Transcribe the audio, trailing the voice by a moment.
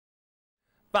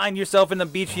Find yourself in the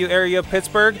Beachview area of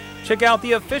Pittsburgh? Check out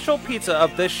the official pizza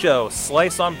of this show,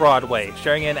 Slice on Broadway,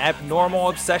 sharing an abnormal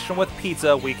obsession with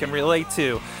pizza we can relate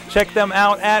to. Check them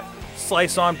out at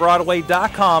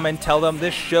sliceonbroadway.com and tell them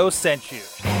this show sent you.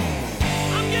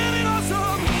 I'm getting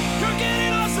awesome, you're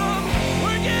getting awesome,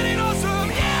 we're getting awesome,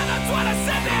 yeah, that's what I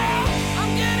said now.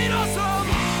 I'm getting awesome,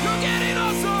 you're getting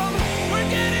awesome, we're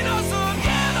getting awesome,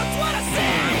 yeah, that's what I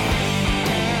said.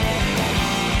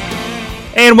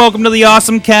 And welcome to the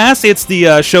AwesomeCast. It's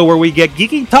the show where we get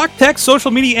geeky, talk tech,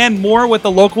 social media, and more with the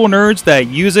local nerds that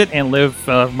use it and live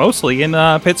mostly in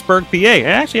Pittsburgh, PA.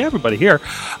 Actually, everybody here.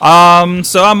 So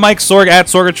I'm Mike Sorg at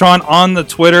Sorgatron on the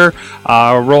Twitter.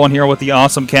 Rolling here with the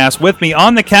AwesomeCast. With me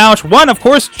on the couch, one, of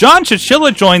course, John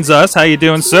Chichilla joins us. How you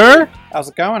doing, sir? How's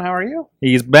it going? How are you?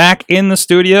 He's back in the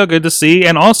studio. Good to see.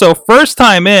 And also, first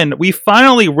time in, we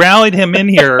finally rallied him in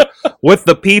here with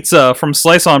the pizza from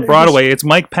Slice on Broadway. It's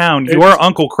Mike Pound, your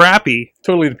Uncle Crappy.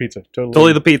 Totally the pizza.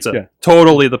 Totally the pizza. Yeah.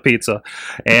 Totally the pizza.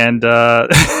 And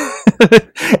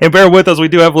and bear with us, we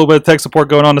do have a little bit of tech support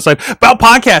going on the side about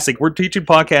podcasting. We're teaching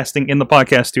podcasting in the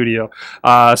podcast studio.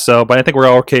 But I think we're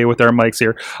all okay with our mics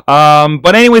here.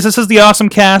 But anyways, this is the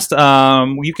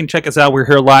AwesomeCast. You can check us out. We're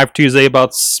here live Tuesday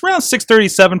about around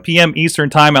 6:37 p.m. Eastern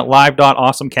Time at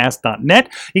live.awesomecast.net.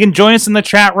 You can join us in the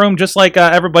chat room just like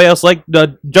everybody else, like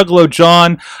Juggalo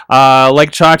John,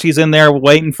 like Chachi's in there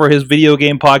waiting for his video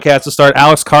game podcast to start.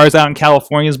 Alex Carr's out in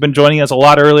California has been joining us a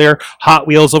lot earlier. Hot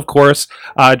Wheels, of course,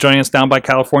 joining us down by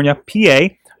California, PA,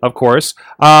 of course.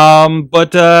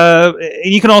 But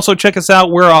you can also check us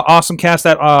out. We're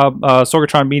AwesomeCast at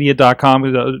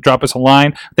sorgatronmedia.com. Drop us a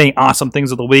line. Any awesome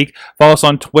things of the week. Follow us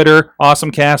on Twitter,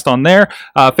 AwesomeCast on there.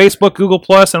 Facebook, Google+,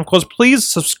 and of course, please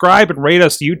subscribe and rate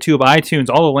us YouTube, iTunes,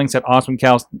 all the links at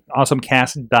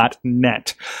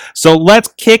awesomecast.net. So let's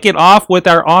kick it off with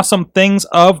our awesome things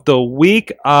of the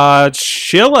week.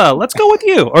 Sheila, let's go with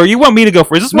you. Or you want me to go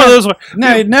first? Is this one of those?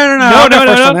 No. No.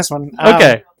 On this one.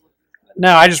 Okay.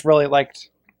 No, I just really liked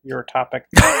your topic.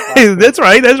 That's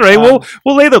right. We'll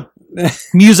lay the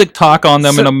music talk on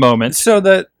them in a moment.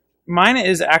 So mine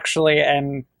is actually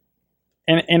in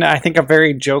I think a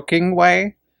very joking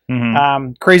way.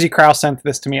 Mm-hmm. Crazy Crow sent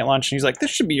this to me at lunch, and he's like,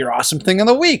 "This should be your awesome thing of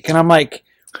the week." And I'm like,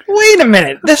 "Wait a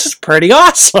minute, this is pretty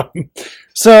awesome."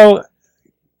 So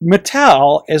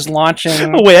Mattel is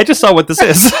launching. Oh wait, I just saw what this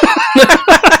is.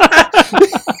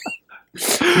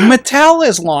 Mattel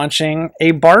is launching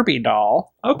a Barbie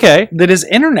doll. Okay. That is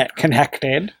internet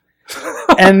connected,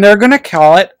 and they're going to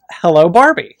call it Hello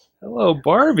Barbie. Hello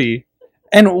Barbie.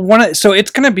 And so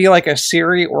it's going to be like a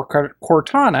Siri or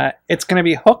Cortana. It's going to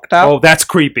be hooked up. Oh, that's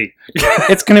creepy.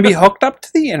 It's going to be hooked up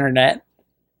to the internet,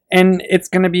 and it's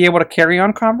going to be able to carry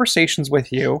on conversations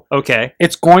with you. Okay.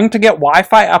 It's going to get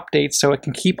Wi-Fi updates so it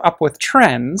can keep up with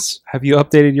trends. Have you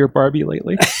updated your Barbie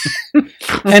lately?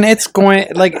 And it's going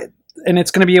to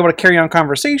be able to carry on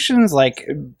conversations, like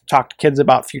talk to kids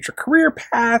about future career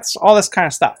paths, all this kind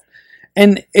of stuff.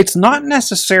 And it's not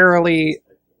necessarily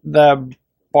the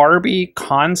Barbie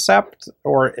concept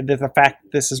or the fact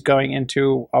that this is going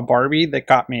into a Barbie that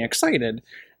got me excited.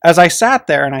 As I sat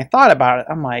there and I thought about it,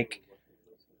 I'm like,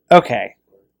 okay,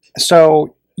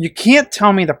 so you can't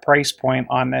tell me the price point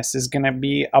on this is going to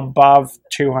be above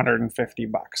 $250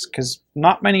 because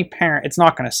not many parents, it's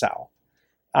not going to sell.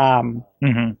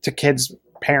 To kids'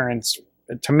 parents,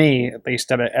 to me at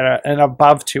least, at an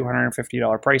above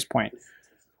 $250 price point.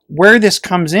 Where this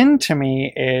comes into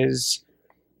me is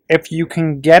if you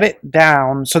can get it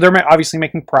down. So they're obviously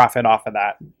making profit off of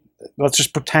that. Let's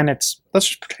just pretend it's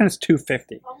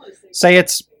 $250. Say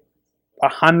it's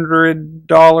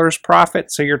 $100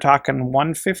 profit. So you're talking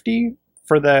 $150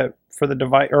 for the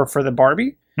device or for the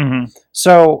Barbie. Mm-hmm.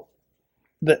 So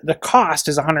the cost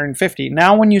is $150.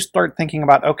 Now when you start thinking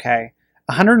about, okay,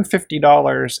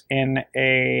 $150 in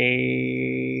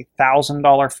a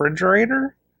 $1,000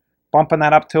 refrigerator, bumping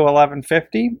that up to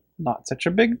 $1,150, not such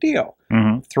a big deal.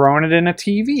 Mm-hmm. Throwing it in a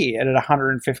TV at a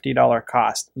 $150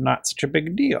 cost, not such a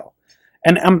big deal.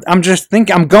 And I'm just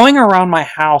thinking, I'm going around my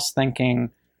house thinking,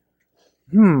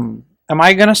 am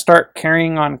I going to start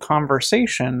carrying on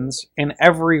conversations in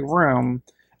every room?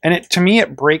 And to me,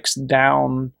 it breaks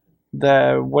down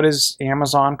what does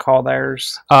Amazon call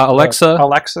theirs? Alexa.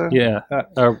 Alexa? Yeah.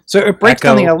 So it breaks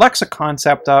Echo. down the Alexa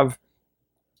concept of,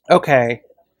 okay,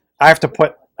 I have to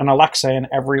put an Alexa in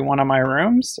every one of my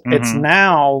rooms. Mm-hmm. It's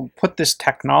now put this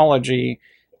technology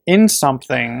in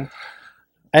something,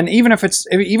 and even if it's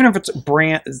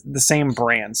the same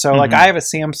brand. So like I have a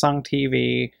Samsung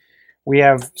TV, we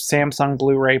have Samsung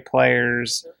Blu-ray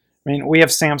players. I mean, we have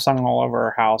Samsung all over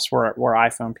our house. We're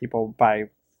iPhone people by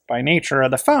nature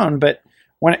of the phone, but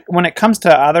when it comes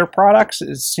to other products,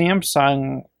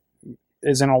 Samsung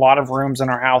is in a lot of rooms in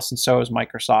our house, and so is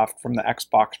Microsoft from the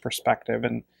Xbox perspective,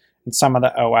 and some of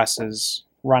the OSs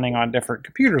running on different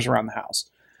computers around the house.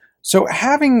 So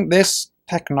having this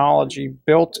technology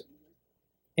built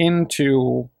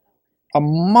into a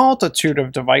multitude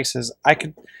of devices,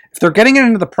 if they're getting it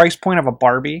into the price point of a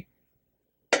Barbie,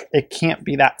 it can't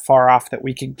be that far off that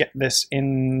we could get this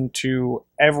into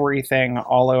everything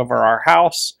all over our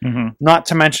house. Mm-hmm. Not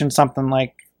to mention something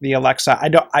like the Alexa. I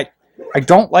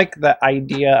don't like the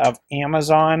idea of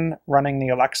Amazon running the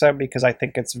Alexa because I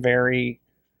think it's very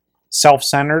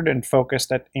self-centered and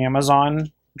focused at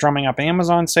Amazon, drumming up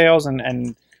Amazon sales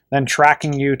and then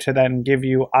tracking you to then give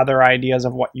you other ideas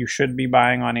of what you should be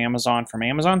buying on Amazon from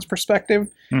Amazon's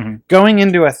perspective. Mm-hmm. Going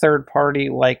into a third party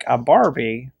like a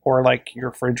Barbie or like your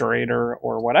refrigerator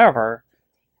or whatever,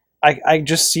 I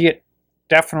just see it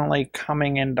definitely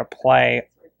coming into play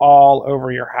all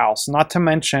over your house. Not to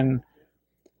mention,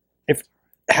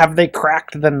 have they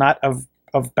cracked the nut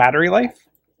of battery life?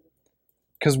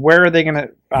 Because where are they going to?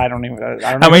 I don't know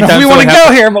How many if times we do want I to have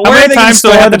go here, but How where are many they going to times do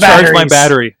I store have the to charge my batteries?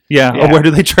 battery? Yeah. Yeah. Where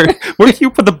do they charge? Where do you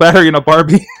put the battery in a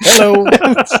Barbie? Hello.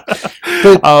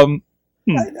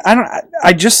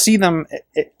 I just see them,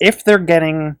 if they're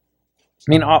getting, I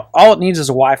mean, all it needs is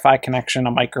a Wi-Fi connection,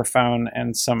 a microphone,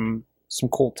 and some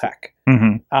cool tech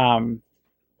Mm-hmm.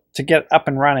 to get up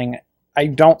and running. I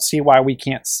don't see why we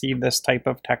can't see this type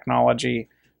of technology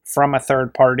from a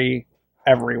third party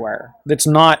everywhere. It's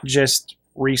not just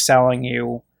reselling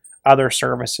you other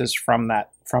services from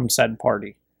said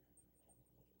party.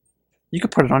 You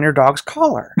could put it on your dog's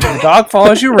collar. The dog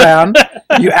follows you around.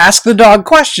 You ask the dog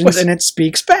questions, and it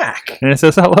speaks back. And it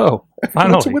says hello.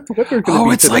 Finally. What they're gonna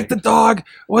be It's today. like the dog.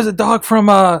 What was it dog from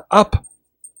Up?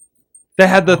 That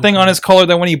had the thing on his collar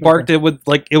that when he barked, it would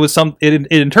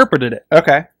it interpreted it.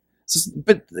 Okay.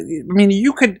 But, I mean,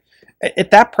 you could,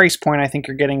 at that price point, I think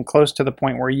you're getting close to the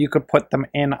point where you could put them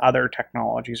in other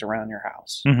technologies around your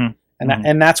house. Mm-hmm.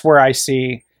 And that's where I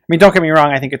see, I mean, don't get me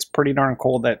wrong, I think it's pretty darn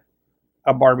cool that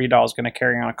a Barbie doll is going to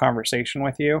carry on a conversation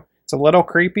with you. It's a little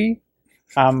creepy,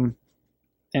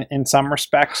 in some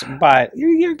respects, but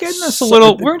You're getting this a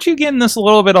little. Weren't you getting this a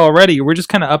little bit already? We're just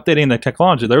kind of updating the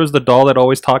technology. There was the doll that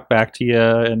always talked back to you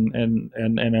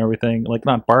and everything. Like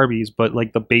not Barbies, but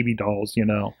like the baby dolls.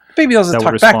 baby dolls that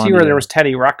That would talk back to respond you, or to there you. was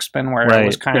Teddy Ruxpin, where Right. it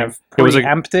was kind Yeah. of It was a-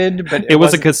 preempted, but It was a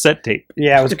wasn't- cassette tape.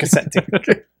 yeah, it was a cassette tape.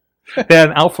 They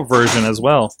had an alpha version as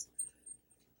well.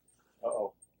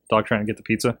 Uh-oh. Dog trying to get the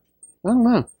pizza. I don't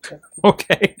know.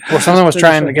 Okay. Well, someone was They're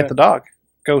trying just to get the dog.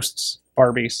 Ghosts,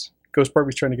 Barbies. Ghost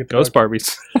Barbie's trying to get the Ghost dog.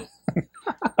 Barbies.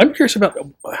 I'm curious about,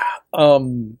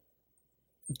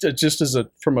 just as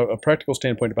from a practical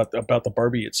standpoint about the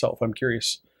Barbie itself. I'm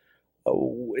curious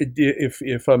if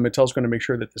Mattel's going to make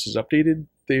sure that this is updated.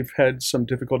 They've had some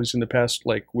difficulties in the past,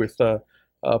 like with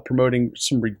promoting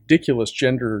some ridiculous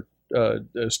gender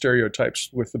stereotypes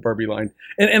with the Barbie line,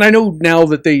 and I know now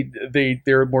that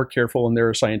they're more careful, and there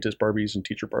are scientist Barbies and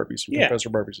teacher Barbies and Yeah. professor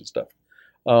Barbies and stuff.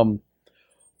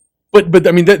 But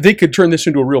I mean, they could turn this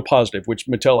into a real positive, which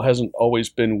Mattel hasn't always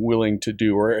been willing to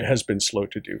do, or has been slow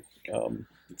to do.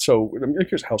 So I'm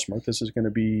curious how smart this is going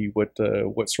to be. What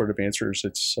sort of answers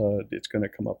it's going to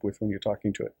come up with when you're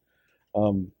talking to it.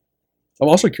 I'm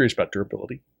also curious about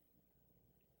durability.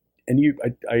 And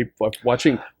I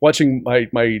watching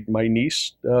my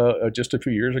niece just a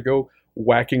few years ago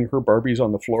whacking her Barbies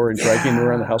on the floor and dragging them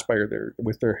around the house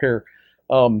with their hair.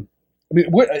 I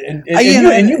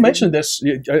mean, you mentioned this.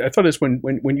 I thought this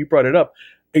when you brought it up.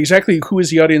 Exactly, who is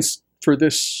the audience for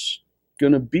this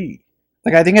going to be?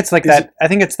 Like, I think it's like that. I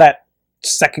think it's that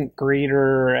second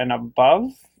grader and above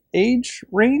age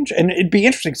range, and it'd be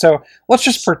interesting. So let's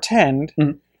just pretend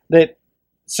that.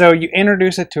 So you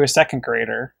introduce it to a second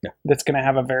grader that's going to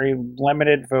have a very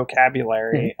limited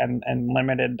vocabulary and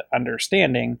limited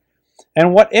understanding.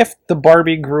 And what if the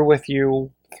Barbie grew with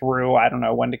you through, I don't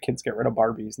know, when do kids get rid of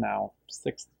Barbies now?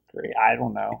 6th grade? I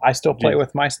don't know. I still play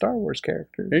with my Star Wars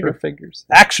characters or figures.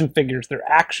 Action figures. They're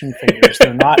action figures.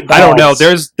 They're not dolls. I don't know.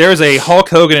 There's a Hulk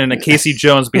Hogan and a Casey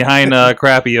Jones behind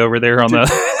Crappy over there on the.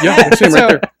 Yeah, I see him right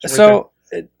there. So,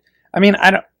 I mean,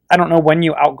 I don't know when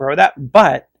you outgrow that,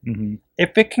 but Mhm.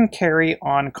 if it can carry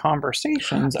on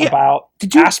conversations about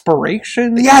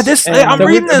aspirations, I'm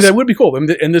reading this. That would be cool, and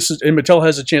Mattel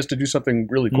has a chance to do something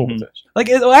really cool with this.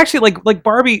 Like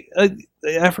Barbie.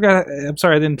 I forgot. I'm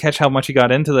sorry, I didn't catch how much you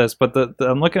got into this, but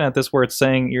I'm looking at this where it's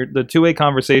saying the two-way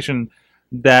conversation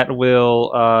that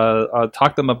will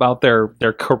talk them about their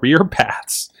career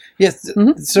paths. Yes.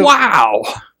 So Wow.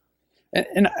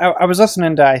 And I was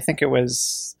listening to, I think it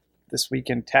was this week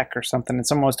in tech or something, and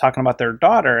someone was talking about their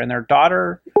daughter, and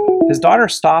his daughter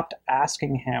stopped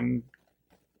asking him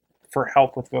for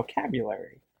help with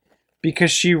vocabulary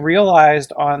because she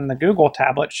realized on the Google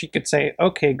tablet she could say,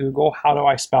 "Okay, Google, how do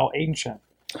I spell ancient?"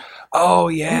 Oh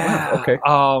yeah. Okay.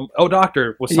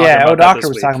 Doctor was talking about that Doctor this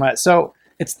was week. talking about it. So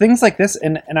it's things like this,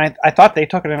 and I thought they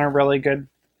took it in a really good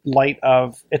light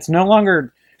of it's no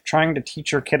longer trying to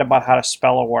teach your kid about how to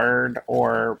spell a word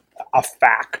or a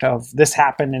fact of this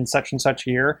happened in such and such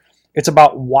year. It's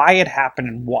about why it happened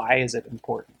and why is it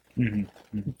important.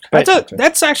 But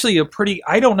That's actually a pretty.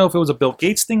 I don't know if it was a Bill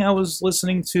Gates thing I was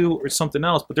listening to or something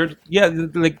else, but there's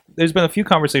been a few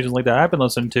conversations like that I've been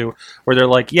listening to where they're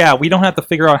like, yeah, we don't have to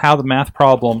figure out how the math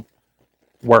problem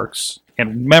works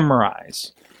and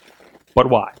memorize, but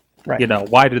why? Right.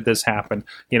 Why did this happen?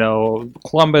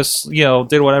 Columbus,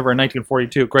 did whatever in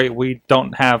 1942. Great. We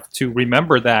don't have to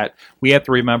remember that. We have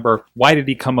to remember why did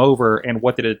he come over and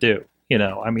what did it do?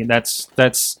 I mean, that's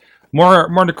more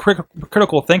the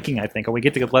critical thinking, I think, and we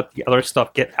get to let the other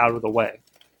stuff get out of the way.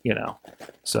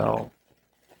 So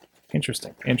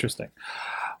interesting.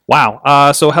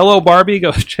 Wow. So hello, Barbie.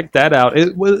 Go check that out.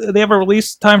 They have a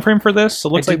release time frame for this? So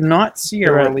it looks I did not see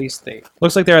a release date.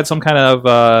 Looks like they're at some kind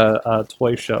of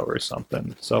toy show or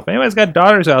something. So if anybody's got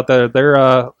daughters out there, they're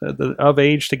of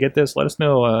age to get this, let us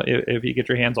know if you get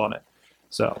your hands on it.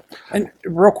 So, and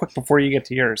real quick before you get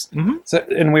to yours, so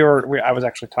and I was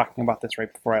actually talking about this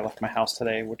right before I left my house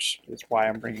today, which is why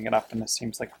I'm bringing it up, and this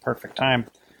seems like a perfect time.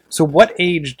 So, what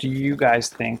age do you guys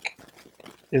think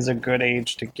is a good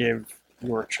age to give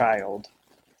your child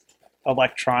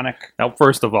electronic? Now,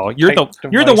 first of all, you're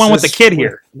the one with the kid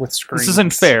here. With screens. This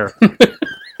isn't fair.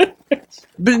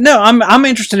 But no, I'm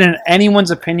interested in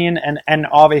anyone's opinion and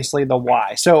obviously the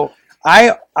why. So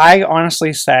I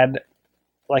honestly said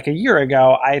like a year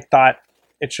ago I thought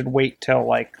it should wait till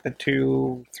like the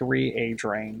 2-3 age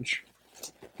range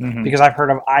because I've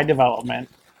heard of eye development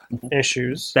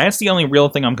issues. That's the only real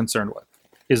thing I'm concerned with.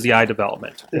 Is the eye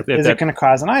development. Is it going to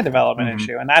cause an eye development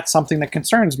issue? And that's something that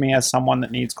concerns me as someone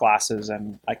that needs glasses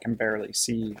and I can barely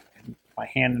see my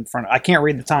hand in front of... I can't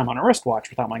read the time on a wristwatch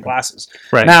without my glasses.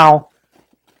 Right. Now,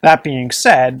 that being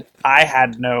said, I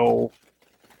had none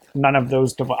of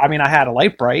those... I mean, I had a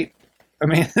light bright. I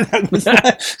mean...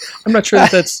 I'm not sure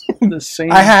that's the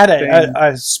same I had thing.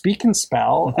 a speak and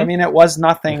spell. I mean, it was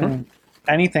nothing...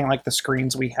 anything like the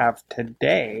screens we have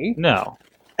today. No.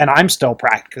 And I'm still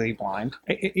practically blind.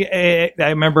 I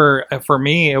remember for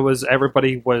me, it was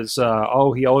everybody was,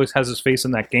 he always has his face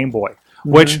in that Game Boy.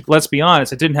 Which, let's be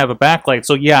honest, it didn't have a backlight.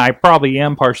 So, yeah, I probably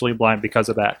am partially blind because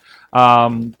of that.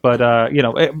 But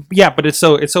it's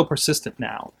so persistent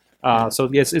now. So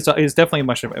yes, it's definitely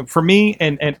much for me,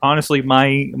 and honestly,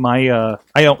 my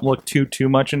I don't look too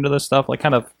much into this stuff. Like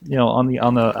kind of on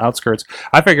the outskirts.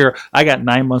 I figure I got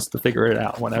 9 months to figure it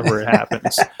out whenever it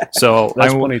happens. So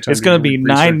it's going to be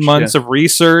 9 months of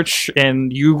research,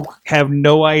 and you have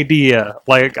no idea.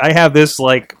 Like I have this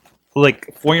like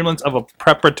formulants of a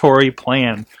preparatory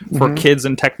plan for kids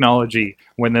and technology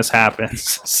when this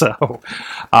happens. So,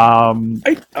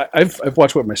 I've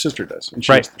watched what my sister does, and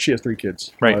she has 3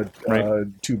 kids, right.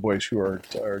 2 boys who are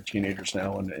teenagers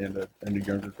now, and a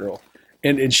younger girl,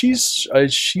 and she's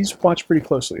watched pretty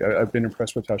closely. I've been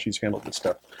impressed with how she's handled this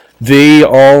stuff. They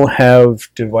all have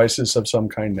devices of some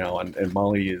kind now, and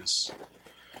Molly is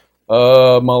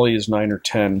 9 or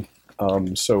 10.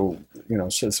 So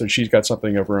she's got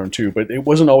something of her own too, but it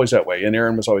wasn't always that way. And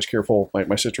Erin was always careful.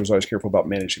 My sister was always careful about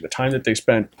managing the time that they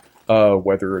spent,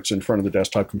 whether it's in front of the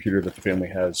desktop computer that the family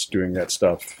has doing that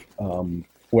stuff,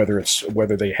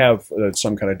 whether they have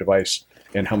some kind of device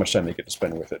and how much time they get to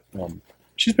spend with it.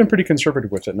 She's been pretty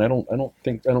conservative with it, and I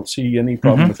don't see any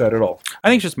problem with that at all. I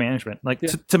think it's just management. Like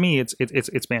to me,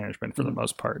 it's management for the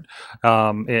most part,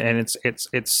 and it's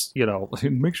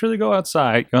make sure they go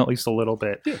outside at least a little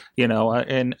bit,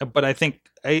 but I think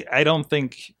I don't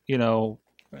think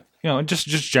just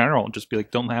general, just be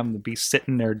like don't have them to be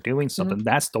sitting there doing something.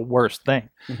 That's the worst thing,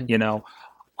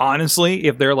 Honestly,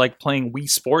 if they're like playing Wii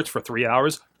Sports for 3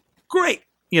 hours, great.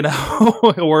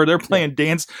 Or they're playing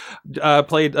dance.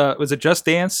 Was it Just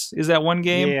Dance? Is that one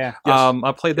game? Yeah.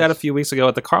 I played that a few weeks ago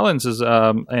at the Carlins'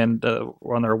 and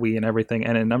on their Wii and everything,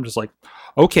 and I'm just like,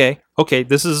 okay,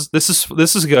 this is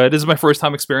good. This is my first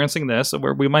time experiencing this.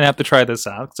 We might have to try this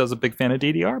out because I was a big fan of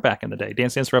DDR back in the day,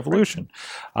 Dance Dance Revolution.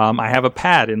 I have a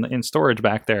pad in storage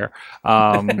back there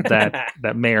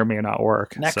that may or may not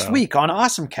work. Next week on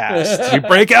AwesomeCast, we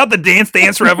break out the Dance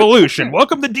Dance Revolution.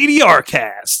 Welcome to DDR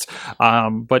Cast.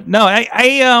 But no,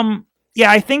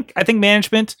 I think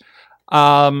management.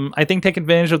 I think take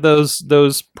advantage of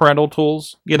those parental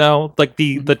tools, like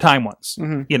the time ones.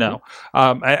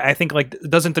 I think, like,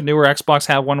 doesn't the newer Xbox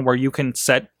have one where you can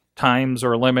set times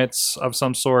or limits of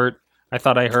some sort? I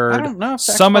thought I heard I don't know if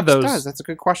some Xbox of those does. That's a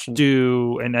good question.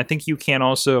 do, and I think you can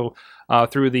also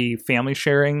through the family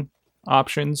sharing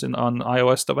options on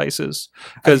iOS devices.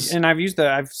 Because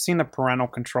I've seen the parental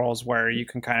controls where you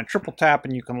can kind of triple tap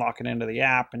and you can lock it into the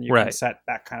app and you can set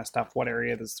that kind of stuff. What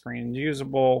area of the screen is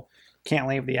usable? Can't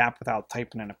leave the app without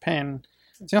typing in a pin.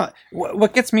 So,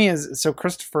 what gets me is, so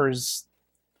Christopher's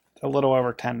a little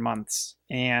over 10 months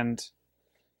and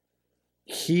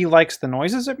he likes the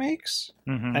noises it makes,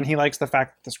 and he likes the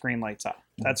fact that the screen lights up.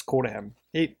 That's cool to him.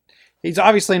 He's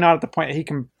obviously not at the point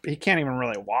he can't even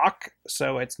really walk,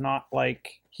 so it's not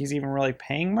like he's even really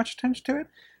paying much attention to it.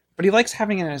 But he likes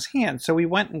having it in his hand, so we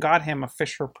went and got him a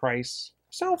Fisher-Price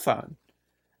cell phone,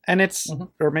 and it's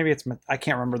or maybe it's, I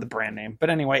can't remember the brand name, but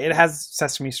anyway, it has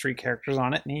Sesame Street characters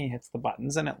on it, and he hits the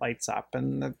buttons and it lights up,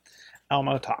 and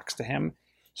Elmo talks to him.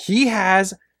 He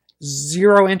has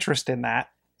zero interest in that.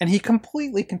 And he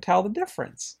completely can tell the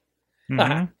difference.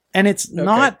 And it's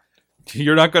not...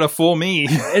 You're not going to fool me.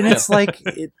 And it's like...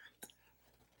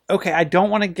 okay, I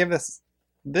don't want to give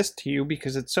this to you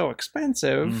because it's so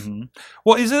expensive.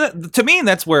 Well, is it... To me,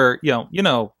 that's where,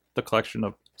 the collection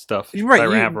of stuff that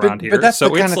I have around here. But that's so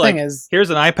the kind of thing is...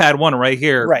 Here's an iPad 1 right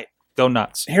here. Right. Go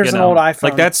nuts. Here's an old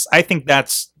iPhone. Like, I think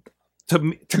that's... To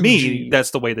me,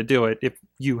 that's the way to do it. If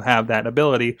you have that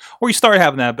ability, or you start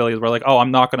having that ability where, like, oh,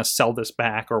 I'm not going to sell this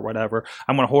back or whatever.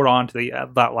 I'm going to hold on to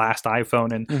that last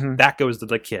iPhone, and that goes to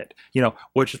the kid.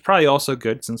 Which is probably also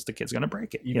good since the kid's going to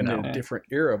break it. Even in a different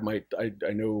era,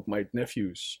 I know my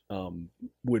nephews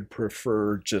would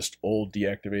prefer just old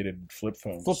deactivated flip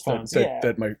phones.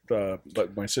 That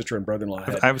my sister and brother-in-law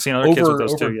had. I've seen other kids with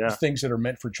those too. Yeah, things that are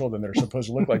meant for children that are supposed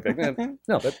to look like that.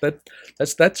 No,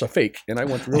 that's a fake, and I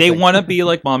want the real they thing. Want to be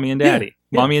like mommy and daddy.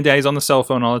 Mommy and daddy's on the cell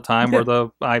phone all the time, or the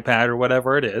iPad, or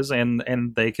whatever it is, and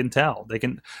they can tell.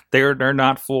 They're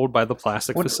not fooled by the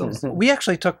plastic facility. We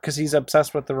actually took, because he's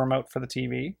obsessed with the remote for the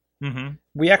TV.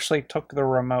 We actually took the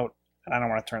remote. I don't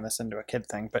want to turn this into a kid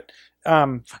thing, but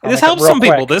this helps some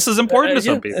people. This is important to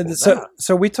some people.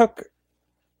 So we took.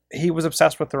 He was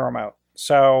obsessed with the remote,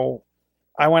 so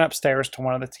I went upstairs to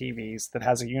one of the TVs that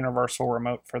has a universal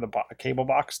remote for the cable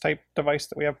box type device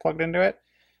that we have plugged into it.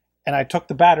 And I took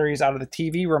the batteries out of the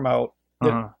TV remote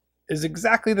that is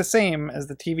exactly the same as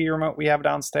the TV remote we have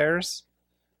downstairs.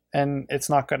 And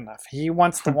it's not good enough. He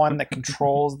wants the one that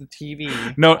controls the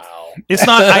TV. No, it's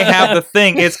not I have the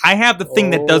thing. It's I have the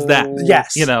thing that does that.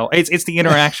 Yes. It's the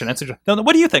interaction. That's interesting.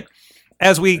 What do you think?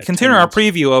 As we continue our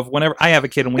preview of whenever I have a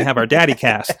kid and we have our daddy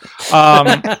cast,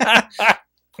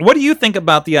 what do you think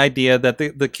about the idea that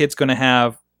the kid's going to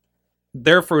have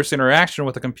their first interaction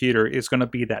with a computer is going to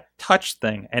be that touch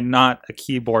thing and not a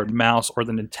keyboard, mouse, or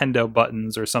the Nintendo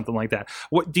buttons or something like that?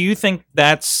 What do you think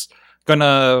that's going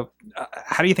to?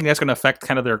 How do you think that's going to affect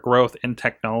kind of their growth in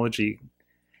technology?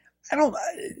 I don't,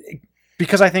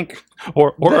 because I think,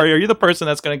 or are you the person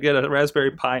that's going to get a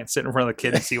Raspberry Pi and sit in front of the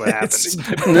kid and see what happens?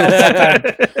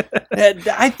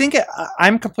 I think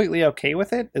I'm completely okay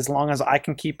with it as long as I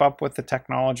can keep up with the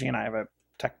technology, and I have a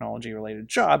technology related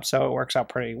job, so it works out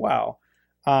pretty well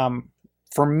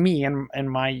for me in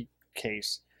my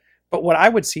case. But what I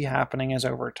would see happening is,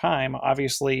 over time,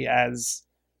 obviously,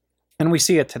 and we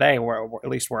see it today, where at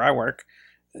least where I work,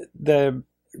 the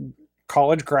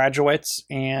college graduates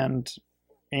and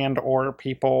or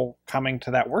people coming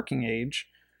to that working age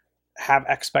have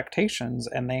expectations,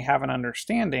 and they have an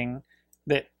understanding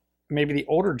that maybe the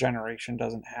older generation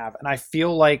doesn't have. And I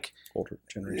feel like over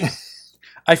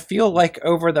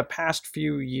the past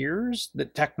few years, the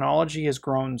technology has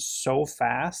grown so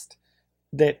fast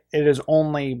that it has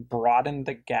only broadened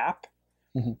the gap.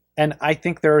 And I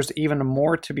think there's even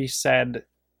more to be said.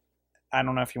 I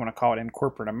don't know if you want to call it in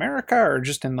corporate America or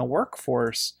just in the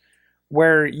workforce,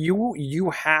 where you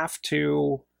have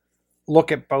to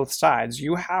look at both sides.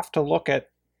 You have to look at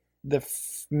the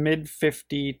mid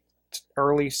 50s,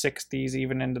 early 60s,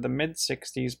 even into the mid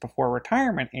 60s before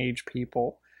retirement age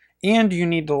people. And you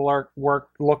need to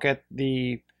look at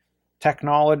the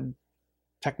technology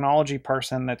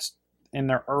person that's in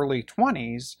their early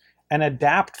 20s and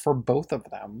adapt for both of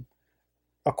them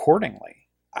accordingly.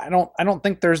 I don't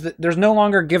think there's no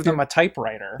longer give them a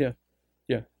typewriter.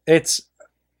 Yeah. It's,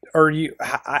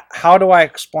 how do I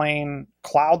explain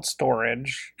cloud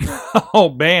storage?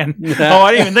 Oh man. Oh,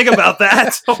 I didn't even think about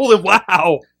that. Holy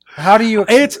wow. How do you?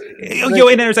 It's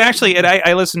and there's actually, and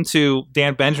I listened to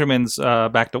Dan Benjamin's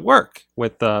Back to Work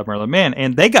with Merlin Mann,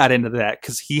 and they got into that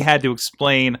because he had to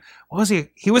explain what was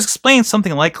he was explaining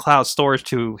something like cloud storage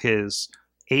to his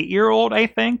 8-year-old, I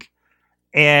think.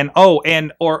 And also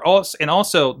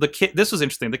the kid. This was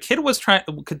interesting. The kid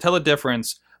could tell the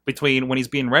difference between when he's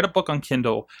being read a book on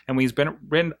Kindle and when he's been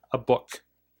read a book.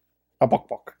 A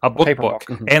book.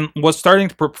 Mm-hmm. And was starting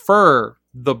to prefer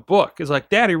the book. Is like,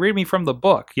 Daddy, read me from the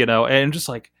book, and just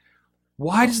like,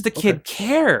 why does the kid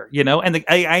care, And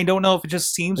I don't know if it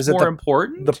just seems more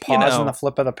important. The pause and the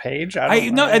flip of the page.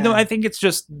 I think it's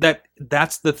just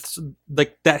that's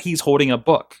that he's holding a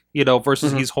book,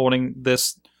 versus he's holding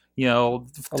this,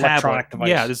 electronic device.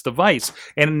 Yeah, this device,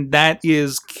 and that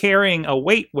is carrying a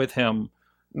weight with him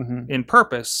in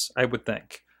purpose, I would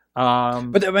think.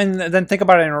 But then think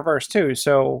about it in reverse too.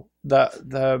 So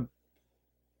the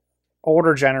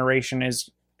older generation is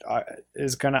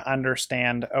going to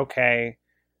understand. Okay,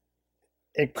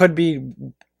 it could be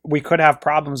we could have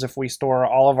problems if we store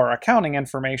all of our accounting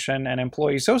information and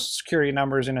employee social security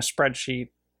numbers in a spreadsheet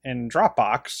in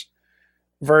Dropbox,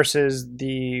 versus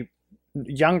the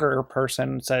younger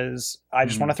person says, I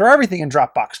just want to throw everything in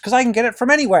Dropbox because I can get it from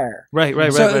anywhere. Right.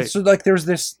 So like there's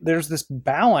this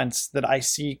balance that I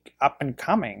see up and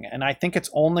coming, and I think it's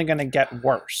only going to get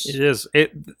worse. It is.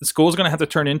 School's going to have to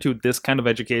turn into this kind of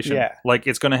education. Yeah. Like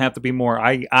it's going to have to be more.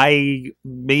 I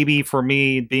maybe for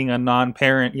me being a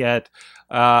non-parent yet,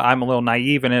 I'm a little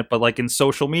naive in it, but like in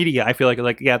social media, I feel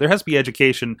like there has to be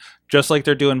education, just like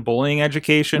they're doing bullying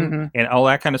education and all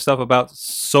that kind of stuff about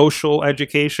social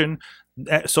education.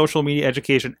 Social media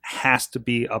education has to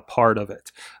be a part of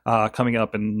it, coming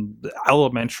up in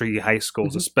elementary, high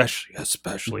schools,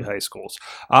 especially high schools.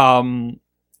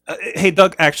 Hey,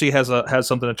 Doug actually has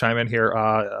something to chime in here.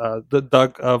 The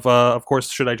Doug of course,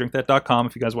 shouldiDrinkThat.com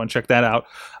if you guys want to check that out.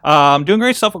 Doing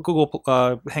great stuff with Google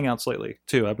Hangouts lately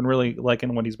too. I've been really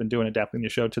liking what he's been doing, adapting the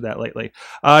show to that lately.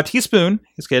 Teaspoon,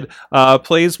 his kid,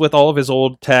 plays with all of his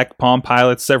old tech, Palm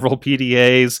Pilots, several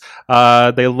PDAs.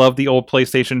 They love the old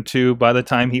PlayStation 2. By the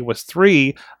time he was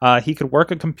 3, he could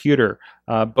work a computer.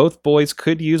 Both boys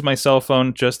could use my cell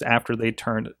phone just after they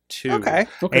turned 2. Okay.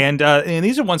 And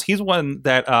these are ones. He's one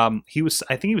that I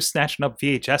think he was snatching up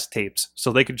VHS tapes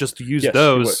so they could just use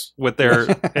those with their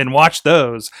and watch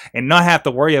those and not have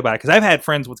to worry about it. Because I've had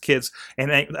friends with kids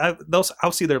and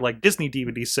I'll see their like Disney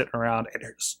DVDs sitting around and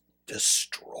they're just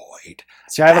destroyed.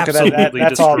 See, I look at that.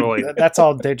 That's destroyed. That's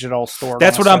all digital stored.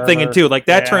 That's what I'm thinking too. Like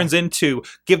that Yeah. turns into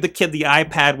give the kid the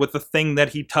iPad with the thing that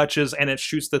he touches and it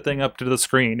shoots the thing up to the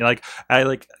screen.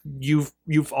 You've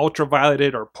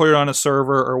ultravioleted or put it on a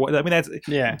server or what. I mean, that's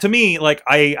to me. Like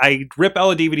I rip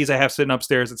all the DVDs I have sitting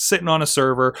upstairs. It's sitting on a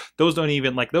server. Those don't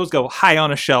even those go high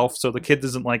on a shelf so the kid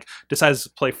doesn't decides to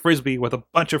play frisbee with a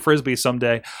bunch of frisbees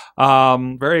someday.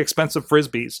 Very expensive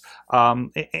frisbees.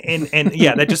 And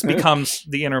yeah, that just becomes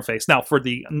the interface. Now for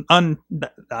the I'm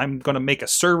going to make a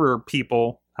server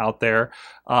people out there,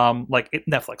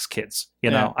 Netflix kids,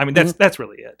 know. I mean, that's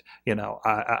really it,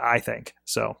 I think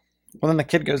so. Well, then the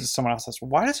kid goes to someone else and says,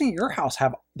 why doesn't your house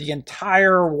have the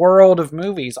entire world of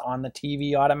movies on the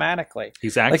TV automatically?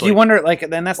 Exactly. You wonder,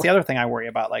 then that's the other thing I worry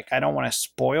about. I don't want to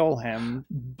spoil him.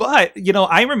 But,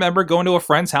 I remember going to a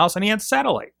friend's house and he had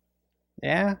satellite.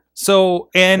 Yeah. So,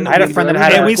 and I had a friend that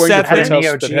had a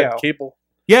Neo Geo. cable.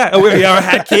 Yeah, I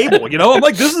had cable. I'm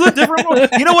like, this is a different one.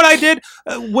 You know what I did?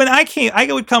 When I came,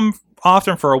 I would come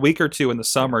often for a week or two in the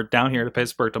summer down here to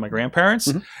Pittsburgh to my grandparents,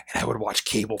 and I would watch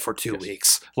cable for 2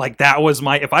 weeks. That was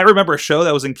if I remember a show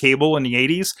that was in cable in the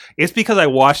 80s, it's because I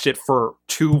watched it for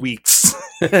 2 weeks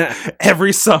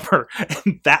every summer,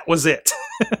 and that was it.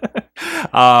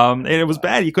 And it was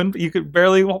bad. You could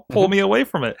barely pull me away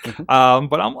from it.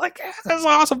 But I'm like, that's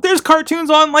awesome. There's cartoons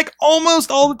on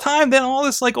almost all the time. Then all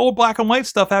this old black and white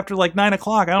stuff after 9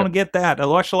 o'clock. I don't get that. I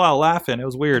watched a lot of laughing. It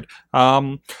was weird.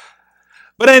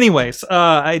 But anyways,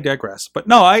 I digress. But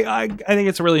no, I think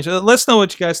it's really interesting. Let's know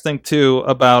what you guys think too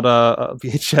about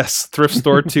VHS thrift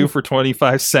store 2 for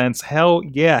 25 cents. Hell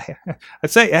yeah!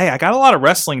 I'd say, hey, I got a lot of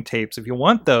wrestling tapes. If you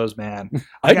want those, man,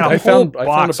 I found a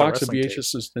box of wrestling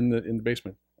VHS tapes. in the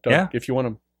basement. Doug, Yeah, if you want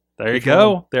them. There you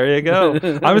go.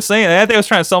 I'm just saying. I think I was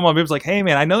trying to sell my people. Like, hey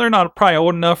man, I know they're not probably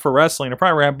old enough for wrestling. They're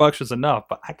probably rambunctious enough,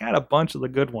 but I got a bunch of the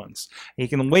good ones. You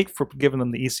can wait for giving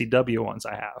them the ECW ones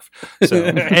I have. So,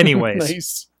 anyways.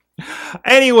 Nice.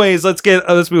 Anyways,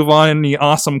 let's move on in the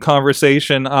awesome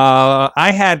conversation.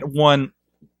 I had one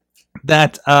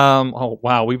that oh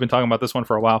wow, we've been talking about this one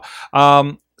for a while.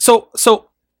 So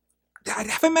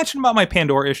have I mentioned about my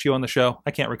Pandora issue on the show?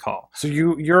 I can't recall. So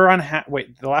you're unhappy.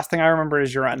 Wait, the last thing I remember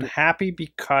is you're unhappy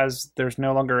because there's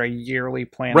no longer a yearly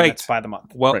plan Right. that's by the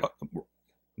month. Well, Right.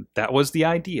 that was the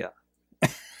idea.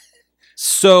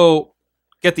 So,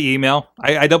 get the email.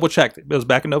 I double checked. It was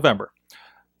back in November.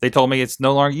 They told me it's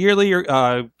no longer yearly.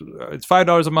 It's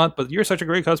 $5 a month, but you're such a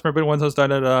great customer. But once it's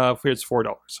done, it's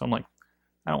 $4. So I'm like,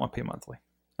 I don't want to pay monthly.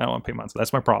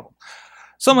 That's my problem.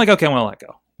 So I'm like, okay, I'm gonna let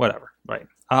go. Whatever. Right.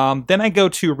 Then I go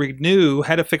to renew.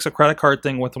 Had to fix a credit card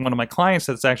thing with one of my clients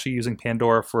that's actually using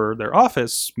Pandora for their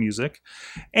office music,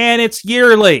 and it's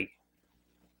yearly.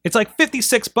 It's like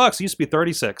 $56. It used to be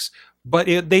 $36, but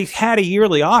they had a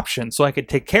yearly option, so I could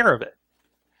take care of it.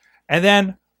 And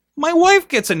then my wife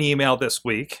gets an email this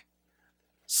week.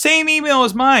 Same email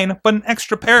as mine, but an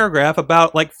extra paragraph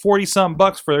about like 40-some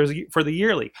bucks for the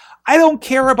yearly. I don't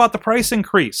care about the price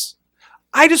increase.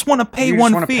 I just want to pay You just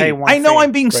one wanna fee. pay one I know fee.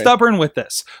 I'm being Right. stubborn with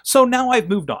this. So now I've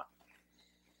moved on.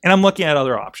 And I'm looking at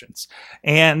other options.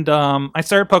 And I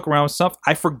started poking around with stuff.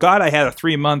 I forgot I had a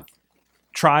 3-month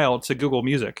trial to Google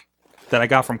Music that I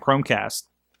got from Chromecast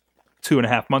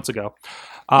 2.5 months ago.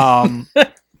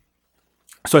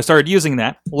 So I started using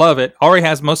that. Love it. Already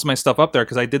has most of my stuff up there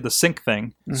because I did the sync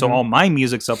thing. So Mhm. all my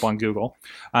music's up on Google.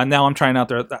 Now I'm trying out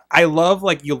there. I love,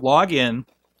 like, you log in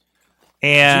Do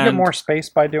and you get more space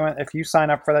by doing? If you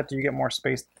sign up for that, do you get more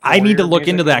space? I for need to your look music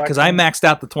into that because I collection? maxed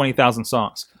out the 20,000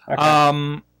 songs. Okay.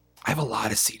 I have a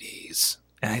lot of CDs.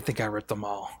 And I think I ripped them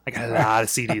all. I got a lot of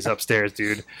CDs upstairs,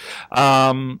 dude.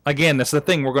 Again, that's the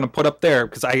thing we're going to put up there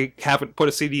because I haven't put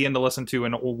a CD in to listen to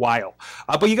in a while.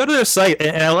 But you go to their site,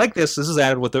 and I like this. This is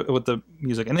added with the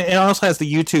music, and it also has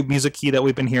the YouTube music key that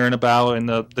we've been hearing about, and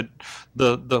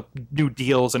the new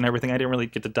deals and everything. I didn't really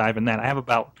get to dive in that. I have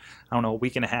about, I don't know, a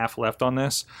week and a half left on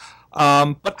this.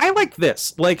 But I like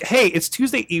this. Like, hey, it's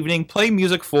Tuesday evening. Play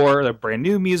music for the brand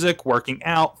new music, working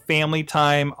out, family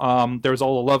time. There's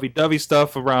all the lovey-dovey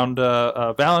stuff around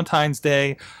Valentine's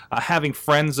Day, having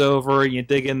friends over, and you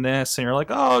dig in this, and you're like,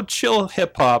 oh, chill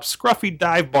hip hop, scruffy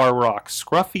dive bar rock.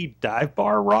 Scruffy dive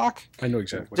bar rock? I know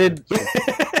exactly. Did-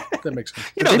 That makes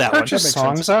sense. You know Did they that one. purchase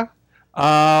That makes Songza?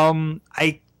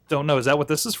 I don't know. Is that what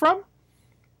this is from?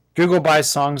 Google buys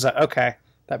Songza. Okay,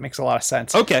 that makes a lot of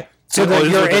sense. Okay. So Oh, this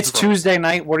is what this it's is from. Tuesday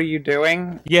night. What are you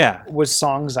doing? Yeah. Was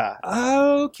Songza,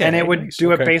 Okay. and it would nice.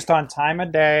 do it Okay. based on time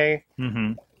of day,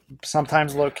 Mm-hmm.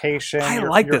 sometimes location. I You're-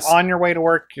 like you're this. on your way to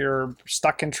work. You're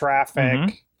stuck in traffic.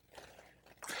 Mhm.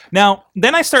 Now,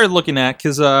 then I started looking at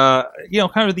because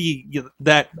kind of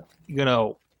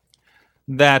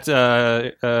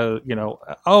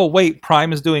oh wait,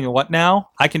 Prime is doing what now?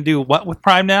 I can do what with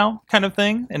Prime now, kind of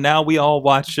thing. And now we all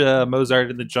watch Mozart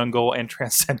in the Jungle and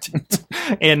Transcendent,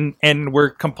 and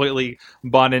we're completely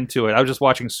bought into it. I was just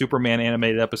watching Superman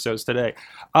animated episodes today,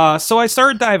 so I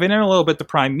started diving in a little bit to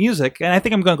Prime Music, and I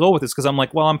think I'm going to go with this because I'm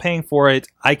like, well, I'm paying for it.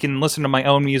 I can listen to my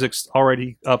own music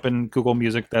already up in Google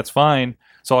Music. That's fine.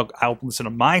 So I'll listen to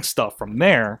my stuff from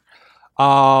there.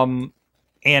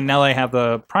 And now that I have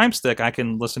the Prime stick, I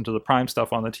can listen to the Prime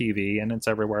stuff on the TV, and it's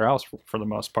everywhere else for the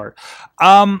most part.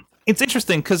 It's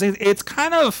interesting because it's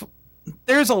kind of,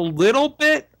 there's a little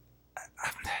bit,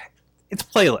 it's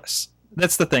playlists.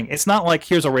 That's the thing. It's not like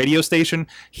here's a radio station,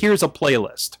 here's a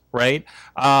playlist, right?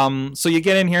 So you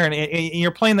get in here and you're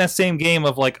playing that same game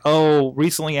of like, oh,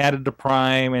 recently added to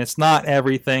Prime, and it's not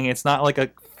everything. It's not like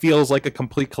feels like a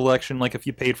complete collection, like if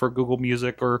you paid for Google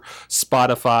Music or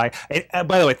Spotify. And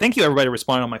by the way, thank you everybody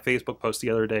responding on my Facebook post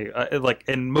the other day.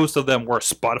 And most of them were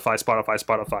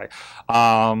Spotify.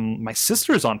 My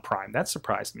sister's on Prime. That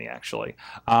surprised me actually.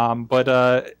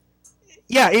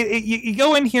 Yeah, you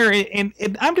go in here and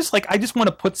I'm just like, I just want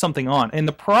to put something on. And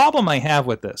the problem I have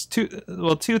with this, two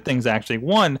things actually.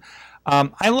 One,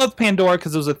 I love Pandora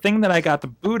because it was a thing that I got to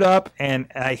boot up and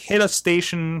I hit a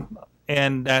station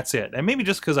and that's it. And maybe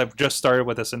just because I've just started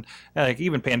with this, and like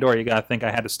even Pandora, you gotta think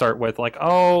I had to start with like,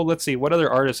 oh, let's see, what other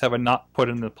artists have I not put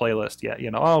in the playlist yet?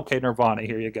 Oh, okay, Nirvana,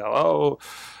 here you go. Oh,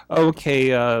 okay,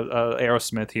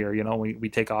 Aerosmith here. We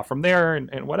take off from there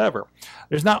and whatever.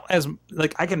 There's not as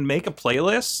like I can make a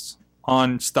playlist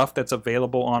on stuff that's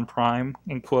available on Prime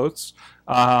in quotes.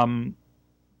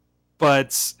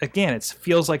 But again, it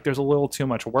feels like there's a little too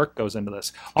much work goes into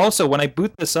this. Also, when I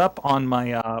boot this up on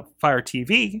my Fire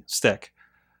TV stick,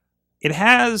 it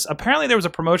has, apparently there was a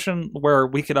promotion where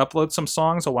we could upload some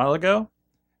songs a while ago,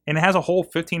 and it has a whole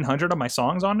 1,500 of my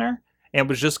songs on there, and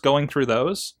was just going through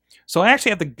those. So I actually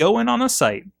have to go in on the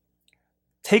site,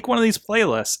 take one of these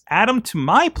playlists, add them to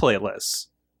my playlists,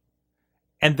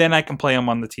 and then I can play them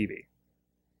on the TV.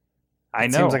 I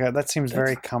know. That seems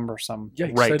very cumbersome.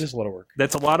 Yikes, Right. that is a lot of work.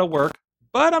 That's a lot of work,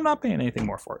 but I'm not paying anything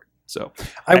more for it. So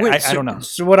I don't know.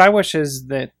 So what I wish is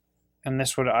that, and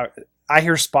this would I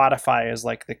hear Spotify as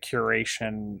like the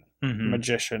curation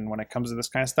magician when it comes to this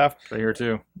kind of stuff. I hear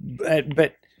too.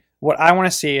 But what I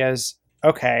want to see is,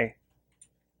 okay,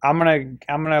 I'm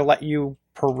gonna let you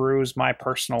peruse my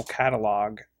personal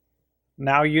catalog.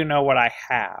 Now you know what I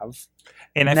have,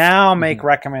 and now make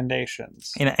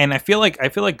recommendations. And I feel like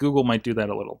Google might do that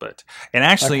a little bit. And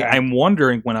actually, Okay. I'm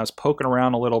wondering, when I was poking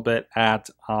around a little bit at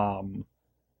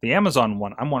the Amazon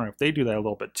one, I'm wondering if they do that a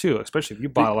little bit too, especially if you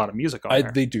buy a lot of music on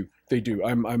there. They do.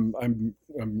 I'm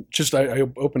just I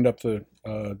opened up the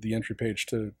entry page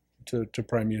to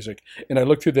Prime Music, and I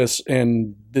looked through this,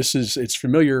 and it's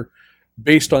familiar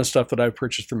based on stuff that I've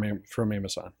purchased from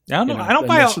Amazon. I don't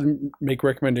buy make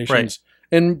recommendations,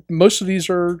 and most of these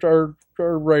are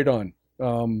right on.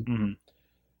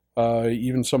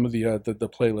 Even some of the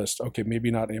playlist. Okay, maybe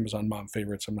not Amazon Mom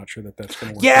favorites. I'm not sure that's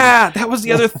going to work. Yeah, that was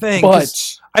the other thing.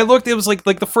 But I looked. It was like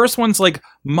the first one's like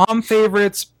Mom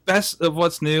favorites, best of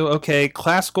what's new. Okay,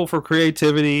 classical for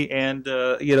creativity, and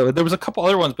there was a couple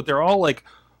other ones, but they're all like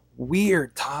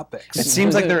weird topics. It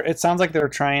seems like it sounds like they're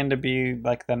trying to be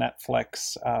like the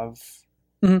Netflix of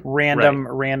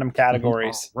random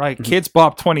categories. Oh, right, Kids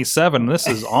Bop 27. This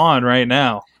is on right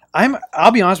now.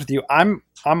 I'll be honest with you. I'm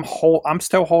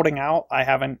still holding out. I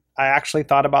actually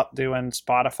thought about doing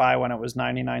Spotify when it was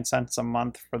 99 cents a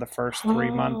month for the first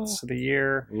 3 months of the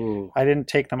year. Ooh. I didn't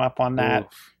take them up on that. Ooh.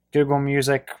 Google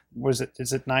Music, is it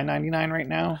 $9.99 right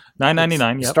now?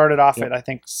 $9.99. Yep. Started off at I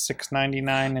think $6.99.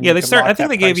 And yeah, I think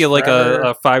they gave you like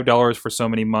a $5 for so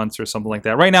many months or something like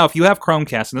that. Right now, if you have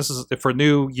Chromecast, and this is for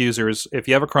new users, if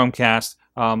you have a Chromecast,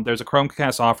 there's a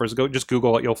Chromecast offers. Just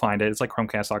Google it, you'll find it. It's like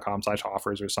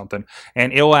Chromecast.com/offers or something,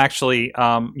 and it will actually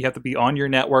you have to be on your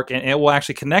network, and it will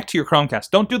actually connect to your Chromecast.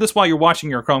 Don't do this while you're watching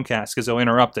your Chromecast because it'll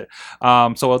interrupt it.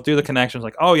 So it'll do the connections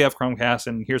like, oh, you have Chromecast,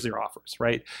 and here's your offers,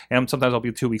 right? And sometimes it'll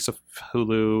be 2 weeks of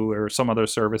Hulu or some other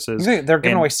services. They're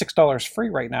giving away $6 free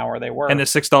right now, or they were, and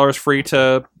it's $6 free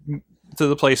to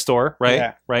the Play Store, right?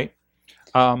 Yeah. Right.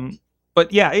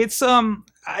 But yeah, it's I'm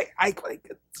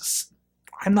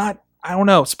not. I don't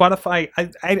know. Spotify.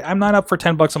 I'm not up for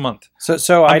 $10 a month.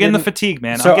 So I'm getting the fatigue,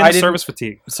 man. So I'm getting the service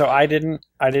fatigue. So I didn't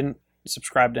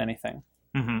subscribe to anything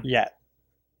Mm-hmm. yet.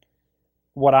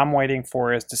 What I'm waiting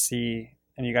for is to see,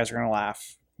 and you guys are gonna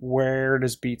laugh. Where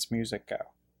does Beats Music go?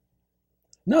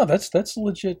 no, that's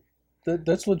legit.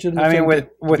 That's legitimate. I mean, thing to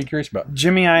with be curious about.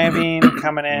 Jimmy Iovine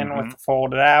coming in with the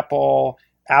folded Apple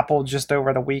just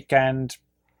over the weekend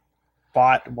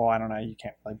bought. Well, I don't know. You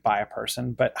can't really buy a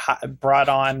person, but brought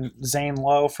on Zane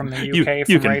Lowe from the UK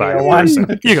You from can buy Radio a One.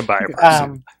 person. You can buy a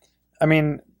person. I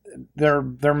mean, they're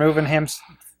moving him.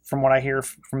 From what I hear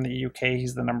from the UK,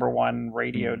 he's the #1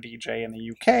 radio DJ in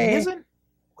the UK. Isn't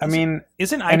iTunes?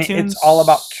 iTunes? And it's all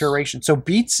about curation. So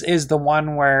Beats is the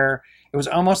one where it was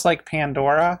almost like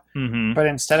Pandora, Mm-hmm. but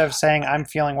instead of saying I'm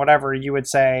feeling whatever, you would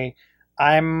say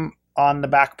I'm on the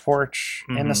back porch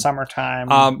in the summertime.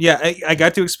 Yeah, I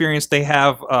got to experience. They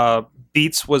have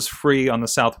Beats was free on the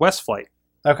Southwest flight.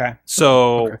 Okay.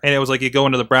 So and it was like you go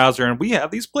into the browser and we have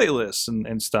these playlists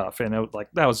and stuff, and it was like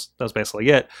that was basically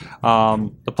it.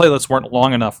 The playlists weren't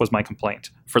long enough was my complaint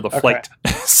for the flight,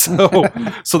 so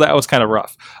that was kind of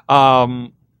rough. I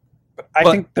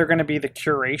think they're going to be the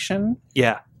curation,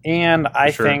 Yeah, and I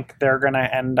sure. think they're going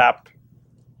to end up.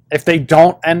 If they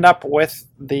don't end up with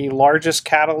the largest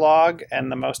catalog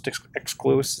and the most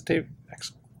exclusives,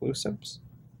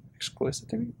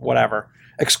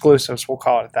 we'll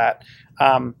call it that.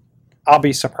 I'll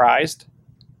be surprised.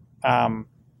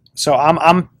 So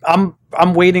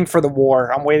I'm waiting for the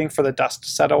war. I'm waiting for the dust to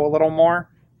settle a little more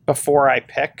before I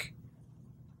pick.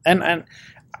 And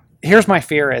here's my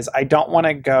fear: is I don't want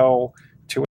to go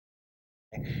to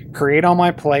create all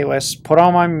my playlists, put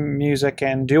all my music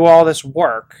in, do all this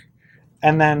work,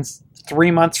 and then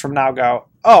 3 months from now go,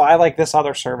 oh, I like this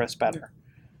other service better.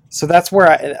 So that's where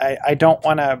I don't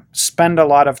want to spend a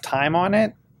lot of time on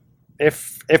it.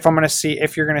 If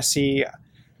you're going to see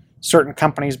certain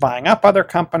companies buying up other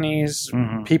companies,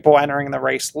 people entering the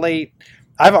race late.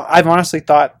 I've honestly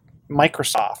thought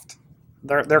Microsoft,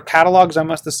 their catalog's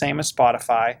almost the same as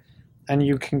Spotify, and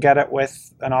you can get it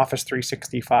with an Office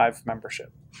 365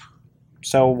 membership.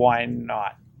 So why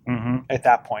not at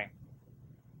that point?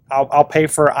 I'll pay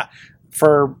for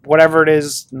whatever it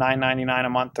is, $9.99 a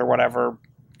month or whatever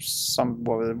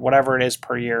it is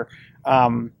per year.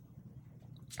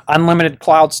 Unlimited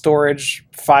cloud storage,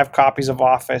 5 copies of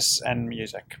Office and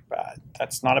music.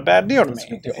 That's not a bad deal to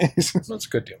me. That's a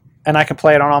good deal. And I can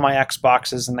play it on all my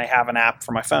Xboxes, and they have an app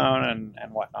for my phone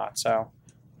and whatnot. So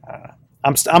I don't know.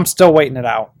 I'm still waiting it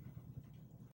out.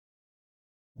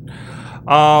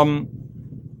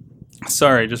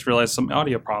 Sorry, just realized some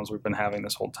audio problems we've been having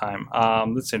this whole time.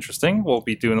 That's interesting. We'll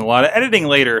be doing a lot of editing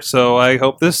later, so I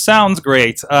hope this sounds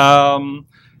great.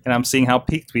 And I'm seeing how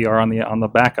peaked we are on the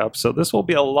backup, so this will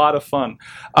be a lot of fun.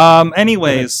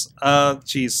 Anyways, I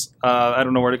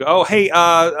don't know where to go. Oh, hey,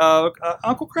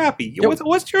 Uncle Crappy, Yep.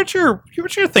 what's your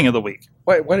thing of the week?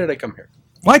 Why did I come here?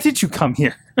 Why did you come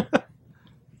here?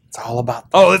 It's all about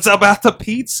Oh, it's about the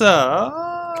pizza.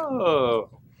 Oh.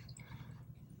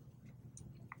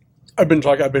 I've been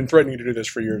threatening to do this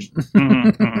for years,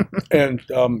 and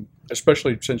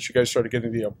especially since you guys started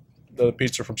getting the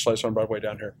pizza from Slice on Broadway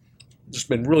down here, it's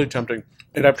been really tempting.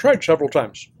 And I've tried several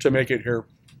times to make it here.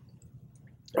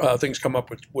 Things come up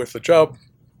with the job,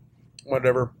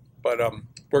 whatever, but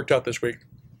worked out this week.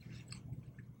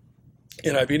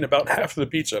 And I've eaten about half of the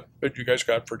pizza that you guys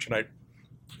got for tonight.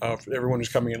 For everyone who's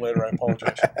coming in later, I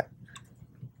apologize.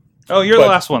 Oh, you're the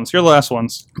last ones. You're the last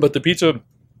ones. But the pizza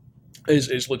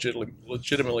is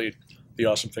legitimately the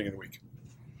awesome thing of the week.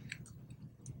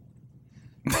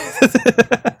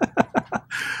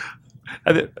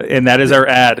 And that is our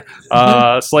ad.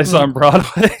 Slice on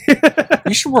Broadway.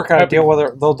 You should work out a deal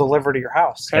whether they'll deliver to your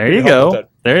house. There you go.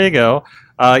 There you go.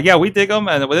 Yeah, we dig them,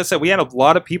 and with that said, we had a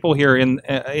lot of people here in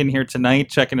here tonight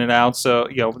checking it out. So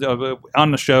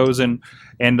on the shows, and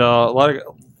a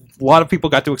lot of people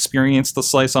got to experience the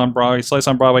Slice on Broadway.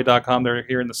 SliceOnBroadway.com. They're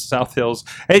here in the South Hills.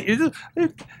 Hey,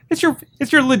 it's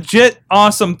your legit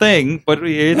awesome thing, but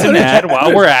it's an ad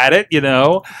while we're at it,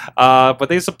 But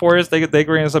they support us. They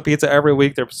bring us a pizza every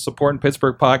week. They're supporting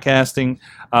Pittsburgh podcasting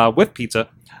with pizza.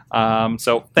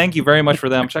 So thank you very much for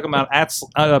them. Check them out at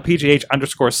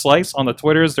PGH_Slice on the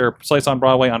Twitters. They're Slice on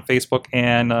Broadway on Facebook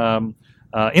and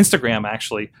Instagram,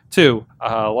 actually, too.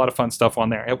 A lot of fun stuff on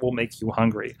there. It will make you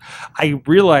hungry. I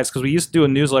realized, because we used to do a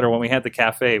newsletter when we had the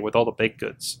cafe with all the baked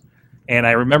goods. And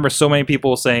I remember so many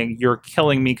people saying, "You're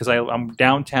killing me because I'm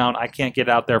downtown. I can't get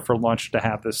out there for lunch to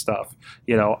have this stuff."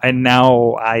 And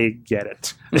now I get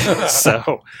it.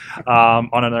 So, on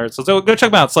another, so go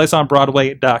check them out,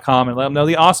 SliceOnBroadway.com, and let them know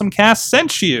the AwesomeCast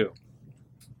sent you.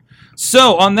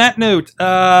 So, on that note,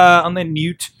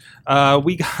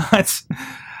 we got.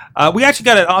 We actually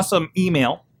got an awesome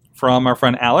email from our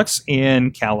friend Alex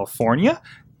in California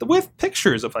with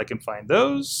pictures, if I can find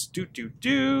those.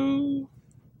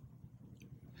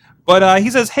 But he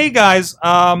says, "Hey guys,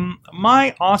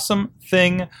 my awesome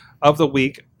thing of the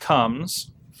week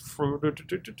comes from."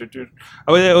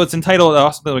 It's entitled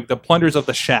 "The Plunders of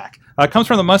the Shack." It comes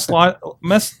from the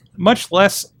much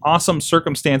less awesome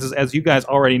circumstances, as you guys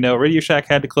already know. Radio Shack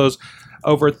had to close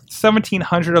over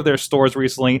 1,700 of their stores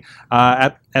recently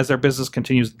as their business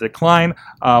continues to decline.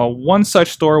 One such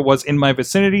store was in my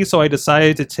vicinity, so I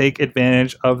decided to take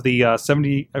advantage of the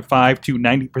 75 to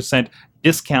 90%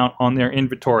 discount on their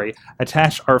inventory.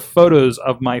 Attached are photos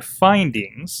of my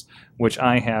findings, which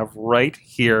I have right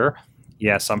here.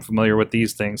 Yes, I'm familiar with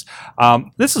these things.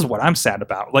 This is what I'm sad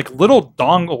about. Like little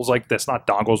dongles like this, not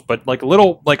dongles, but like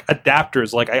little like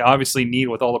adapters like I obviously need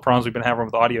with all the problems we've been having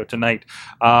with audio tonight.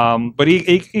 But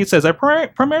he says, I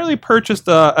primarily purchased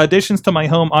additions to my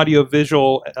home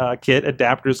audio-visual kit,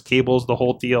 adapters, cables, the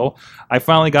whole deal. I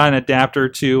finally got an adapter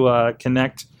to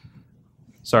connect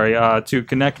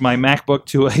my MacBook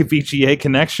to a VGA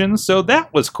connection, so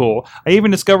that was cool. I even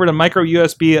discovered a micro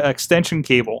USB extension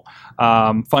cable.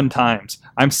 Fun times.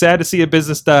 I'm sad to see a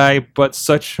business die, but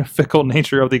such fickle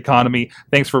nature of the economy.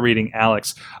 Thanks for reading,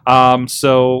 Alex. It's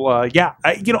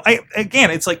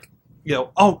like,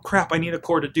 oh crap, I need a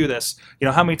cord to do this.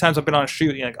 How many times I've been on a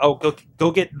shoot, like, oh,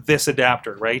 go get this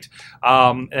adapter, right?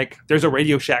 Like there's a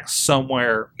Radio Shack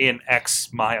somewhere in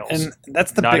X miles. And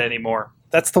that's the not anymore.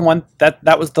 That's the one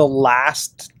that was the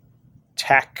last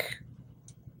tech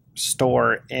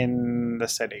store in the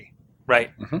city.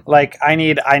 Right. Mm-hmm. Like I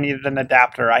needed an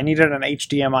adapter. I needed an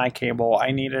HDMI cable.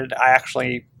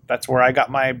 That's where I got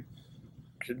my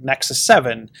Nexus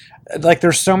 7. Like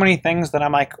there's so many things that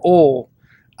I'm like, oh,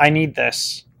 I need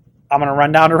this. I'm going to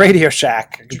run down to Radio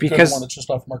Shack because the one that's just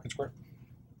off Market Square.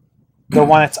 The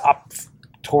one that's up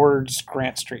towards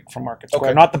Grant Street from Market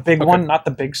Square. Okay. Not the big one, not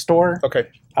the big store. Okay.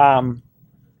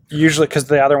 Usually, because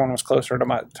the other one was closer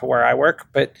to where I work,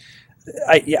 but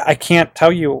I can't tell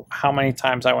you how many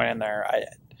times I went in there.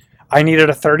 I needed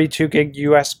a 32 gig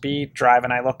USB drive,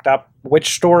 and I looked up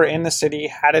which store in the city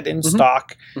had it in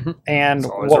stock, and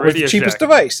what was the cheapest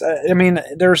device.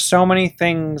 There's so many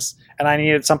things, and I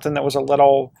needed something that was a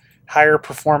little higher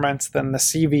performance than the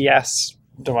CVS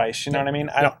device. You know what I mean?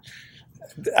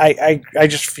 I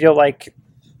just feel like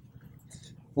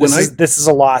this is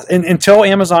a loss. And until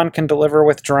Amazon can deliver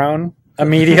with drone,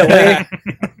 immediately.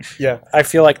 Yeah. I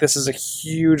feel like this is a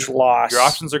huge loss. Your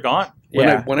options are gone.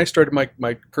 When I started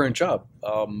my current job,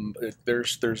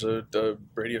 there's a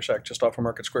Radio Shack just off of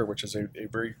Market Square, which is a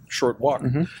very short walk.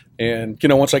 Mhm. And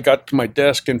once I got to my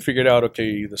desk and figured out,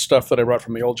 okay, the stuff that I brought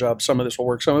from the old job, some of this will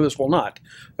work, some of this will not.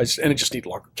 I just need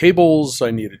longer cables.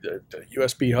 I needed a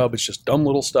USB hub. It's just dumb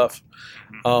little stuff.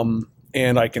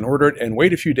 And I can order it and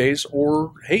wait a few days,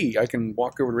 or hey, I can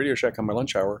walk over to Radio Shack on my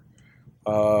lunch hour,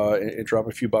 and drop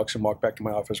a few bucks and walk back to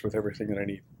my office with everything that I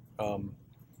need.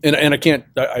 And I can't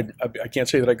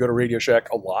say that I go to Radio Shack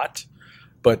a lot,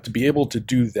 but to be able to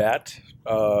do that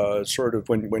sort of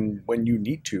when you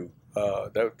need to,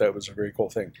 that was a very cool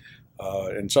thing,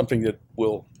 and something that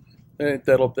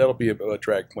that'll be a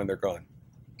drag when they're gone.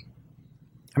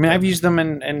 I mean, I've used them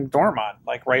in Dormont,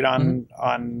 like right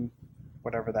on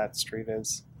whatever that street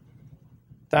is,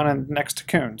 next to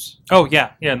Coons. Oh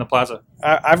yeah, in the plaza.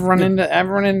 I've run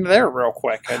into there real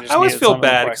quick. I always feel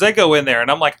bad because I go in there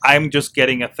and I'm like, I'm just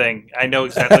getting a thing. I know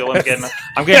exactly what I'm getting.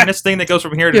 I'm getting this thing that goes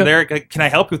from here to there. Can I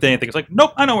help you with anything? It's like,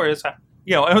 nope, I know where it is. I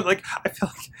was like, I feel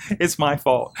like it's my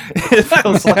fault. It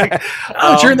feels like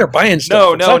you're in there buying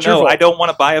stuff. No. I don't want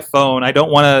to buy a phone. I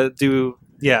don't want to do.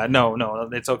 Yeah, no.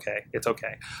 It's okay. It's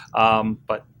okay.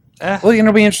 But. Well,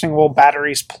 it'll be interesting. Will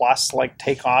Batteries Plus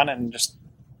take on, and just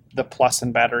the Plus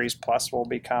and Batteries Plus will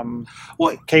become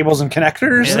cables and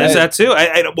connectors? And is that too?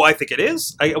 I think it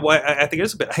is. I think it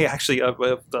is a bit. I actually,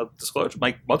 disclosure,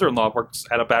 my mother-in-law works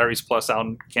at a Batteries Plus out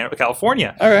in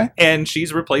California. Okay. And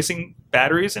she's replacing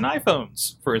batteries in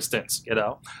iPhones, for instance.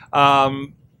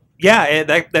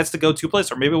 That's the go-to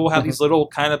place. Or maybe we'll have these little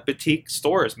kind of boutique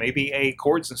stores. Maybe a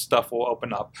Cords and stuff will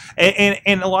open up.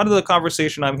 And a lot of the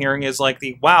conversation I'm hearing is like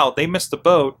they missed the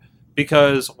boat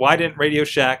because why didn't Radio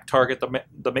Shack target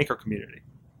the maker community?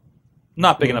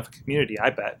 Not big enough a community,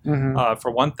 I bet, for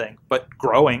one thing. But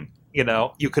growing,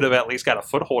 you could have at least got a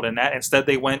foothold in that. Instead,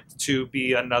 they went to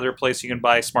be another place you can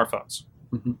buy smartphones.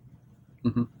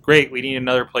 Great, we need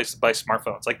another place to buy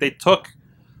smartphones. Like they took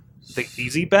the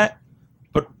easy bet.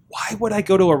 But why would I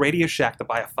go to a Radio Shack to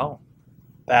buy a phone?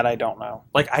 That I don't know.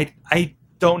 Like, I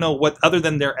don't know what, other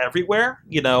than they're everywhere,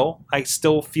 I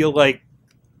still feel like,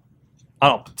 I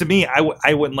don't know, to me,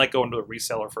 I wouldn't like going to a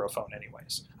reseller for a phone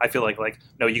anyways. I feel like,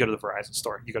 no, you go to the Verizon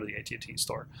store, you go to the AT&T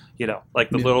store, like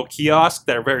the little kiosks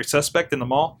that are very suspect in the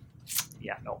mall.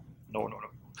 Yeah, no.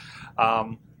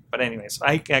 But anyways,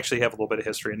 I actually have a little bit of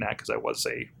history in that because I was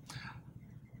a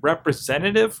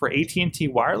representative for AT&T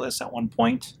Wireless at one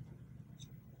point.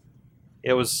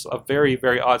 It was a very,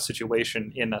 very odd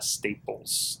situation in Circuit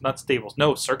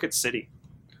City.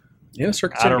 Yeah,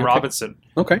 Circuit City. Out in Robinson.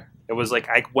 Okay. It was like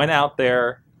I went out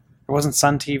there. It wasn't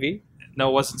Sun TV? No,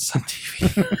 it wasn't Sun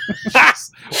TV.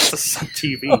 What's a Sun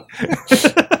TV?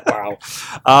 Wow.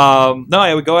 No,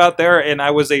 I would go out there and I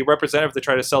was a representative to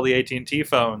try to sell the AT&T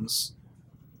phones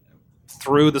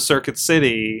through the Circuit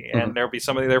City, and there'd be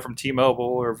somebody there from T-Mobile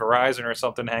or Verizon or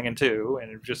something hanging too,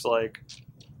 and it was just like,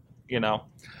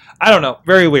 I don't know.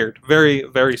 Very weird. Very,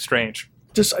 very strange.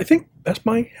 I think Best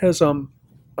Buy has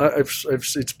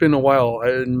it's been a while,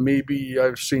 and maybe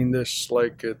I've seen this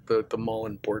at the mall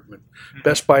in Boardman.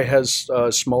 Best Buy has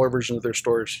smaller versions of their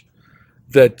stores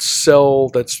that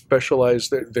specialize.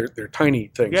 They're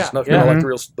tiny things. Yeah. It's nothing like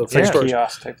the full stores.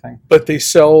 Kiosk type thing. But they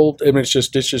sell. I mean, it's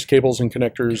just cables and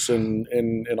connectors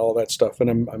and all that stuff.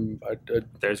 And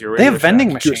there's your. They have vending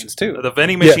Shack. machines too. The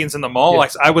vending machines in the mall. Yeah.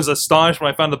 I was astonished when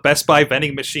I found the Best Buy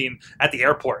vending machine at the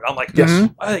airport. I'm like, you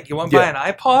want to buy an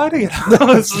iPod?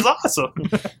 This is awesome.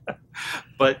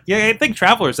 But yeah, I think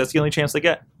travelers, that's the only chance they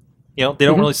get. They don't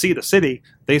really see the city.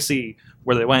 They see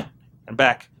where they went and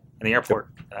back in the airport.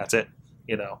 And that's it.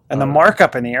 And the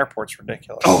markup in the airport's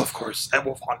ridiculous. Oh, of course.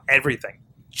 On everything.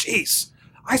 Jeez.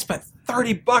 I spent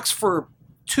 $30 for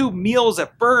 2 meals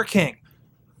at Burger King.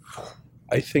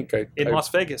 I think in Las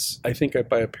Vegas. I think I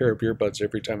buy a pair of earbuds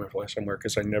every time I fly somewhere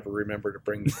because I never remember to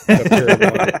bring a pair of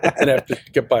them and I have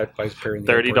to buy a pair in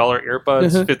the $30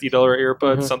 earbuds, $50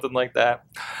 earbuds, something like that.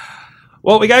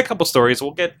 Well, we got a couple stories.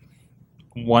 We'll get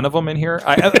one of them in here.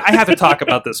 I have to talk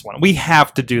about this one. We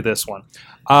have to do this one.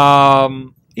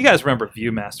 You guys remember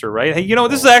Viewmaster, right? Hey,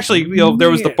 this is actually,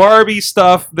 there was the Barbie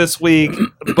stuff this week,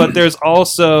 but there's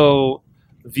also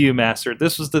Viewmaster.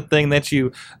 This was the thing that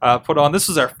you put on. This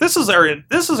is our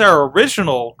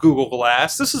original Google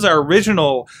Glass. This is our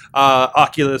original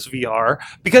Oculus VR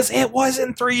because it was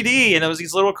in 3D and it was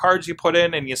these little cards you put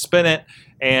in and you spin it,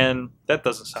 and that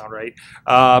doesn't sound right.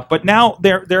 But now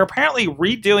they're apparently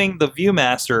redoing the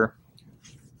Viewmaster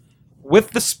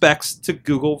with the specs to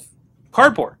Google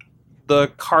Cardboard. The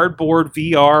Cardboard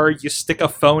VR, you stick a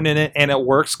phone in it and it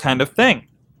works kind of thing.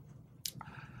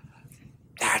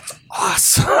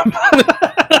 awesome.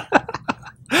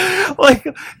 Like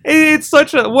it's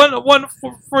such a one.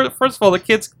 First of all, the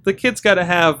kids got to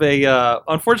have a.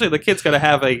 Unfortunately, the kids got to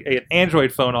have an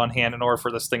Android phone on hand in order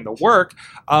for this thing to work.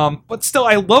 But still,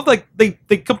 I love like they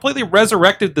completely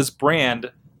resurrected this brand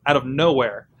out of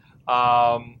nowhere.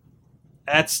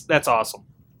 That's awesome.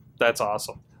 That's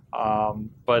awesome.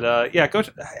 Yeah,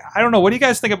 I don't know. What do you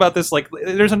guys think about this? Like,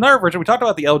 there's another version. We talked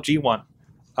about the LG one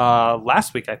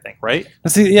last week, I think, right?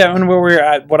 See, yeah, and where we were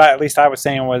at, I was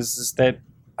saying is that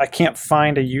I can't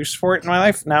find a use for it in my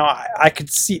life. Now I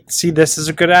could see this as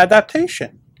a good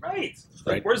adaptation. Right.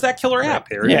 Right. Where's that killer app?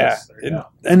 Here it Yeah, is. There you go.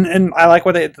 and I like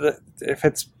what if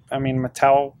it's. I mean,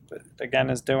 Mattel again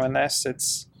is doing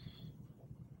this.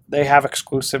 They have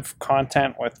exclusive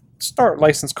content with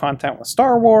licensed content with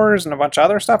Star Wars and a bunch of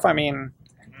other stuff. I mean,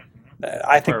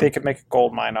 I think they could make a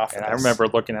gold mine off of And this. I remember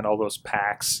looking at all those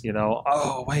packs,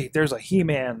 oh, wait, there's a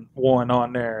He-Man one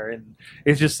on there. And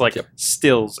it's just like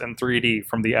stills in 3D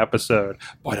from the episode.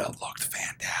 But it looked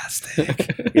fantastic,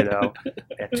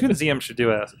 And TuneZM should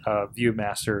do a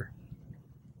Viewmaster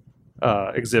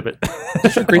exhibit.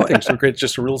 Those are great things. They're great.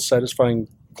 Just a real satisfying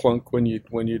clunk when you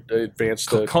advance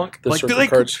the Clunk. the Like, circuit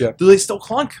cards. Yeah. do they still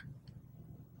clunk?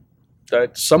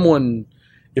 Someone,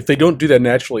 if they don't do that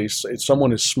naturally,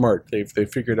 someone is smart. They've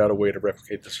figured out a way to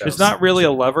replicate this. There's not really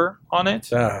a lever on it,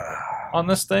 Ah. on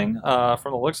this thing,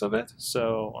 from the looks of it.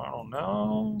 So, I don't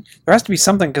know. There has to be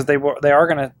something because they are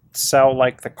going to sell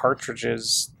like the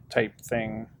cartridges type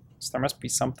thing. So there must be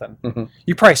something. Mhm.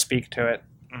 You probably speak to it.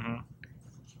 Mm-hmm.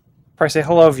 Probably say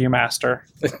hello, Viewmaster.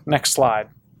 Next slide.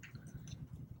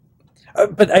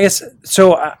 But I guess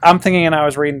so. I'm thinking, and I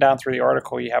was reading down through the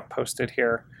article you have posted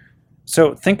here.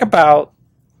 So think about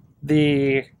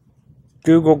the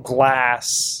Google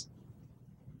Glass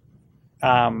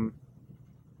hidden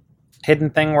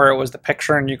thing where it was the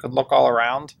picture and you could look all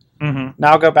around. Mm-hmm.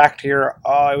 Now go back to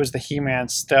it was the He-Man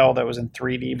still that was in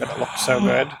 3D, but it looked so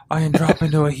good. I can drop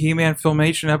into a He-Man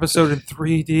Filmation episode in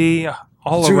 3D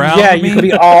all So, around yeah, me. you could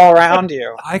be all around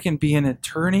you. I can be in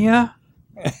Eternia.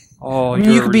 Oh, I mean,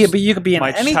 you could be in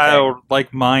my anything.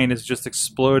 childlike mind is just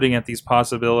exploding at these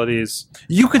possibilities.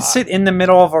 You could sit in the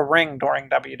middle of a ring during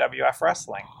WWF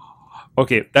wrestling.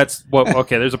 Okay, that's what.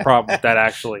 Okay, there's a problem with that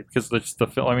actually because it's the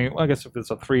film. I mean, I guess if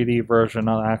it's a 3D version,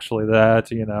 not actually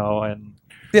that, and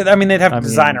Yeah, I mean they'd have to I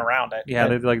design mean, around it. yeah,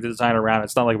 they'd like design around it.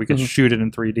 It's not like we could Mhm. shoot it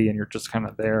in 3D and you're just kind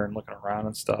of there and looking around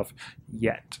and stuff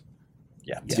yet.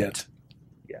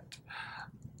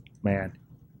 Man,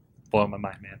 blowing my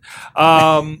mind, man.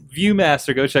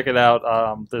 Viewmaster, go check it out.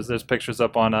 There's pictures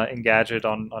up on Engadget,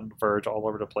 on Verge, all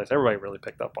over the place. Everybody really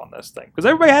picked up on this thing because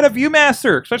everybody had a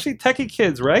Viewmaster, especially techie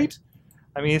kids, right?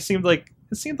 I mean, it seemed like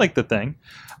the thing.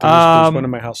 There's one in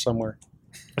my house somewhere.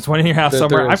 It's one in your house There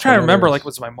somewhere. I'm is, trying to there remember. is. Like,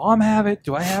 does my mom have it?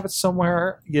 Do I have it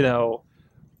somewhere? There's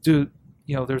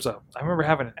I remember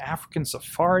having an African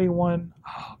safari one.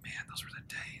 Oh man, those were the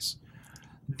days.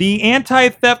 The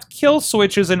anti-theft kill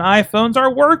switches in iPhones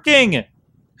are working.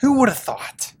 Who would have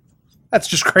thought? That's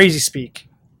just crazy speak.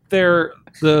 They're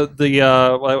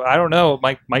I don't know.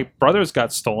 My brothers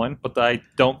got stolen, but I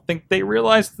don't think they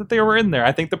realized that they were in there.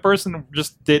 I think the person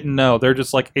just didn't know. They're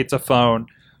just like, it's a phone.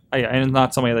 And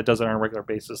not somebody that does it on a regular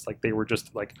basis. Like they were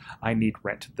just like, I need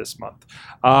rent this month.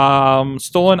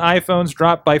 Stolen iPhones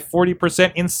dropped by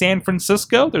 40% in San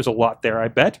Francisco. There's a lot there, I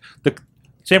bet.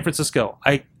 San Francisco.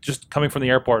 I just coming from the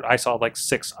airport, I saw like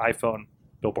 6 iPhone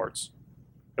billboards.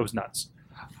 It was nuts.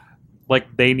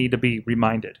 Like they need to be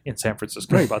reminded in San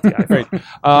Francisco about the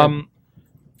iPhone.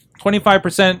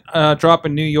 25% drop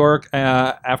in New York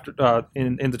after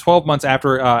in the 12 months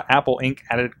after Apple Inc.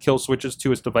 added kill switches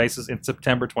to its devices in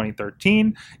September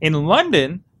 2013. In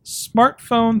London,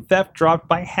 smartphone theft dropped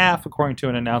by half, according to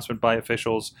an announcement by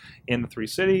officials in the 3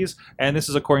 cities. And this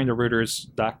is according to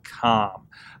Reuters.com.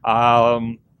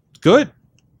 Good.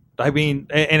 I mean,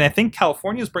 and I think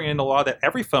California is bringing in a law that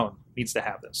every phone needs to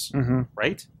have this,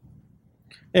 right?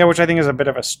 Yeah, which I think is a bit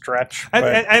of a stretch.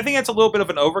 I think it's a little bit of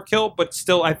an overkill, but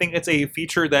still, I think it's a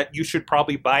feature that you should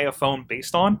probably buy a phone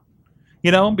based on.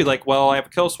 Be like, well, I have a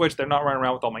kill switch. They're not running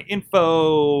around with all my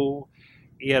info,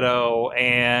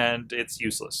 and it's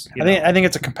useless. I think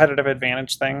it's a competitive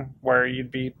advantage thing where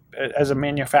you'd be, as a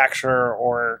manufacturer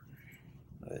or,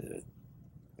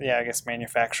 I guess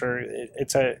manufacturer,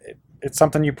 it's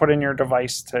something you put in your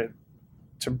device to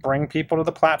bring people to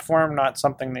the platform, not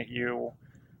something that you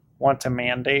want to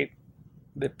mandate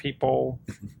that people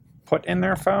put in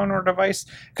their phone or device.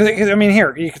 Because I mean,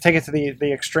 here you could take it to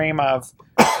the extreme of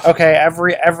okay,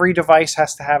 every device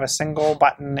has to have a single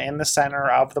button in the center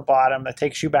of the bottom that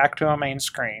takes you back to a main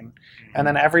screen. And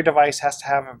then every device has to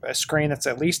have a screen that's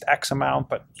at least X amount,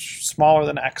 but smaller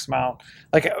than X amount.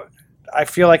 Like, I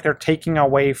feel like they're taking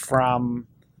away from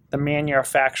the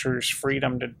manufacturer's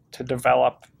freedom to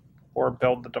develop or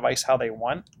build the device how they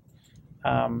want.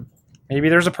 Maybe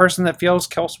there's a person that feels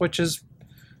Kill Switch is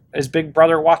Big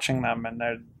Brother watching them, and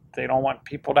they don't want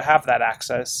people to have that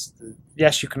access.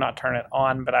 Yes, you cannot turn it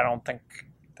on, but I don't think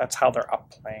that's how they're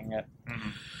upplaying it.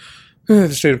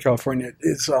 The state of California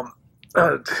is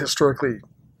historically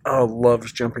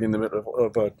loves jumping in the middle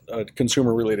of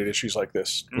consumer-related issues like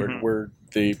this, where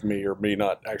they may or may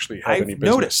not actually have any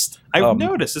business. I've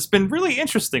noticed. It's been really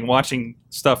interesting watching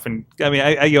stuff, and I mean,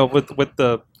 I with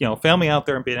the family out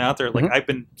there and being out there, like I've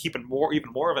been keeping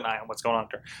even more of an eye on what's going on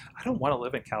there. I don't want to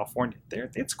live in California.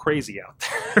 It's crazy out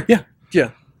there.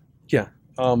 Yeah.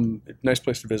 Nice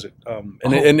place to visit. And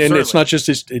certainly. it's not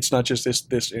just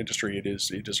this industry. It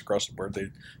is across the board.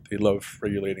 They love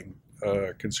regulating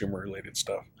consumer related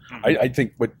stuff. I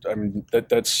think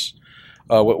that's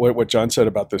what John said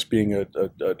about this being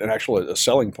an actual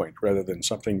selling point rather than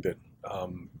something that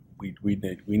we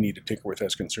need to tinker with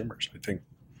as consumers. I think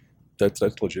that's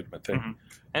a legitimate thing.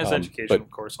 And it's education,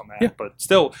 of course, on that. But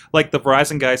still, like the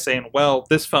Verizon guy saying, well,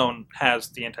 this phone has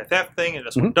the anti-theft thing and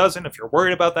this one doesn't. If you're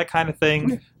worried about that kind of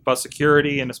thing, about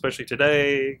security, and especially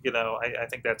today, I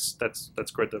think that's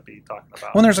good to be talking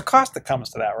about. Well, there's a cost that comes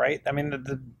to that, right? I mean,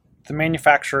 the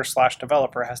manufacturer /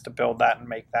 developer has to build that and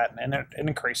make that, and it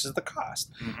increases the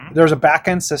cost. There's a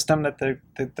back-end system that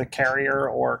the carrier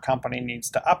or company needs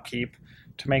to upkeep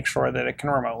to make sure that it can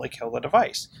remotely kill the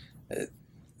device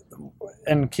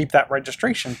and keep that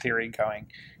registration theory going.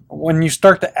 When you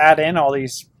start to add in all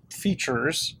these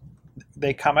features,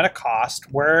 they come at a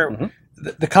cost where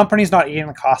the company's not eating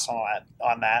the cost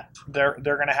on that. They're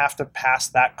going to have to pass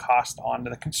that cost on to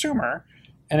the consumer,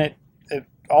 and it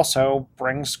also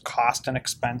brings cost and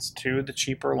expense to the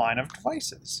cheaper line of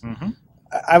devices.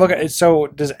 I look at it.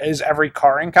 So, is every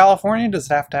car in California,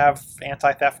 does it have to have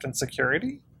anti-theft and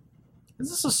security? Is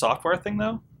this a software thing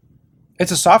though?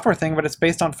 It's a software thing, but it's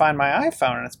based on Find My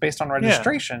iPhone, and it's based on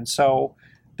registration. Yeah. So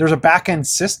there's a back-end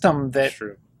system that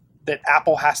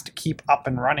Apple has to keep up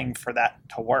and running for that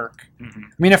to work. I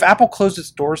mean, if Apple closed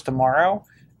its doors tomorrow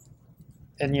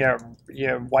and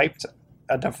you wiped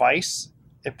a device,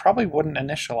 it probably wouldn't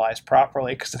initialize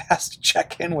properly because it has to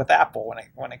check in with Apple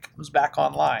when it comes back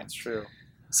online. It's true.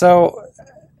 So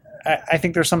I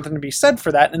think there's something to be said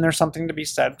for that, and there's something to be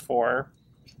said for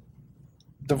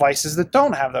devices that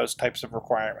don't have those types of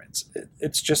requirements.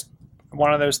 It's just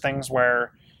one of those things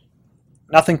where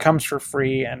nothing comes for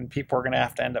free, and people are going to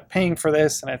have to end up paying for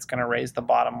this, and it's going to raise the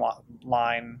bottom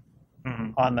line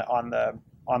on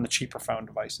the cheaper phone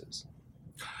devices.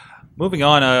 Moving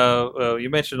on, you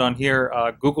mentioned on here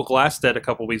Google Glass Dead a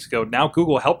couple weeks ago. Now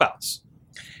Google Helpouts.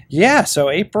 Yeah, so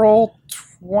April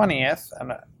 20th,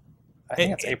 and I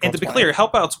think it's April 20th. And to be clear,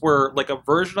 Helpouts were like a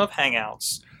version of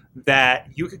Hangouts that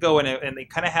you could go in and they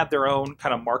kind of had their own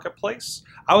kind of marketplace.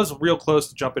 I was real close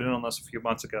to jumping in on this a few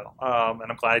months ago, and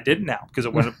I'm glad I didn't now because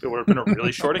it would have been a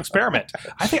really short experiment.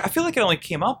 I feel like it only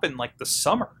came up in like the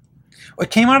summer. Well,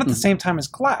 it came out at the same time as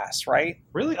Glass, right?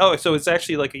 Really? Oh, so it's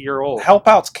actually like a year old.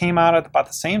 Helpouts came out at about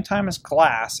the same time as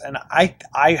Glass, and I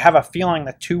have a feeling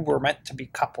the two were meant to be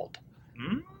coupled.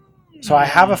 So I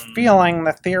have a feeling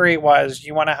the theory was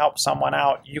you want to help someone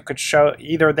out. You could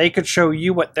either they could show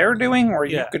you what they're doing, or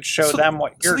you could show them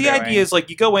what you're doing. So the idea is like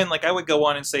you go in, like I would go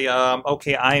on and say,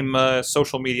 okay, I'm a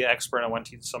social media expert. I want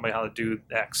to teach somebody how to do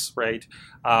X, right?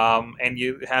 And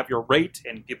you have your rate,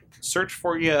 and people can search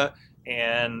for you,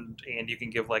 and you can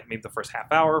give like maybe the first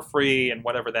half hour free and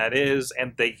whatever that is,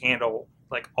 and they handle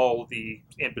like all the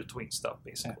in between stuff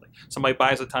basically. Somebody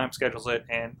buys the time, schedules it,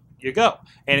 and you go.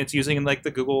 And it's using like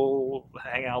the Google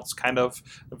Hangouts kind of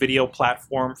video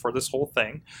platform for this whole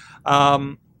thing.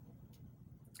 But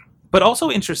also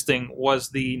interesting was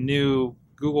the new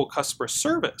Google customer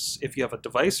service. If you have a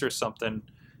device or something,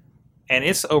 and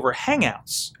it's over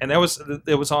Hangouts. And it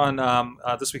was on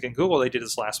This Week in Google. They did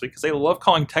this last week because they love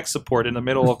calling tech support in the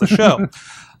middle of the show.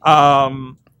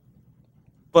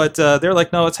 But they're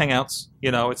like, no, it's Hangouts.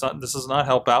 It's not. This is not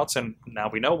Helpouts, and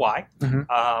now we know why.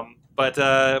 But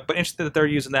interesting that they're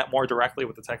using that more directly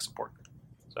with the tech support.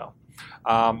 So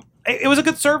it was a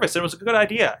good service. It was a good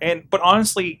idea. But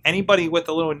honestly, anybody with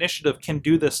a little initiative can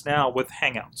do this now with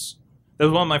Hangouts. That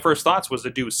was one of my first thoughts was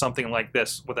to do something like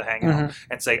this with a Hangout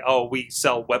and say, oh, we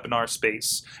sell webinar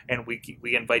space and we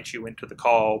invite you into the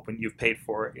call when you've paid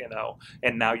for it,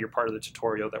 and now you're part of the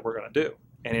tutorial that we're going to do.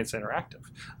 and it's interactive.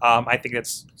 I think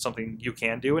it's something you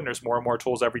can do, and there's more and more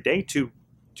tools every day to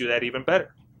do that even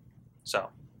better. So,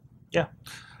 yeah.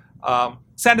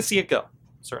 Sad to see it go,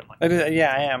 certainly.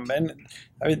 Yeah, I am. And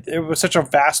I mean, it was such a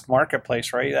vast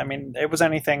marketplace, right? I mean, it was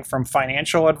anything from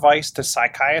financial advice to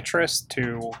psychiatrists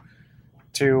to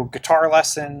guitar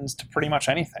lessons to pretty much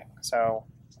anything. So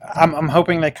I'm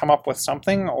hoping they come up with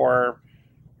something or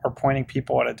pointing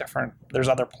people at a different... There's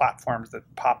other platforms that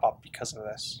pop up because of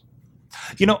this.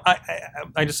 You know,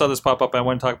 I just saw this pop up. I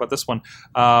want to talk about this one,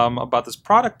 about this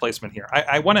product placement here.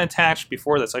 I want to attach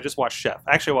before this. I just watched Chef.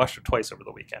 I actually watched it twice over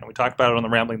the weekend. We talked about it on the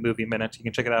Rambling Movie Minute. You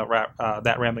can check it out at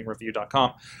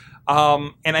thatramblingreview.com.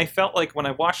 And I felt like when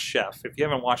I watched Chef, if you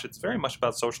haven't watched it, it's very much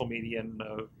about social media and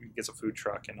he gets a food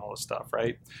truck and all this stuff,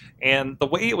 right? And the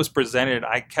way it was presented,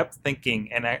 I kept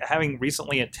thinking, and having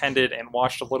recently attended and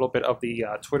watched a little bit of the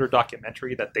Twitter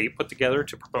documentary that they put together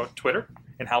to promote Twitter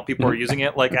and how people are using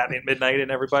it, like at midnight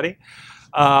and everybody.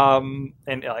 And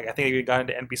like I think it got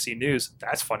into NBC News.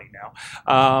 That's funny now.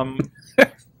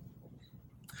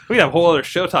 We have a whole other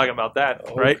show talking about that,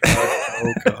 right?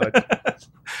 God.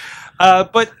 Oh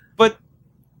God. But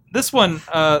this one,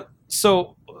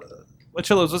 so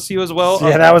Machillos, was you as well?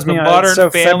 Yeah, that was me. The Modern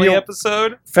So Family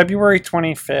episode. February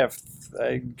 25th.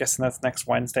 I'm guessing that's next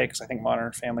Wednesday because I think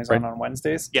Modern Family's on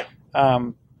Wednesdays. Yeah.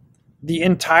 The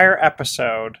entire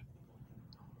episode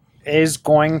is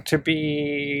going to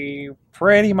be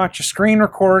pretty much a screen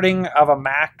recording of a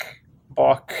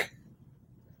MacBook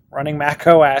running Mac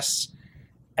OS.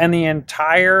 And the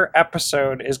entire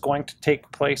episode is going to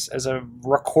take place as a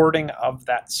recording of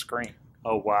that screen.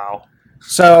 Oh, wow.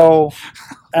 So,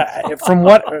 from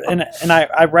what... And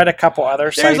I read a couple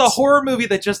other sites. There's a horror movie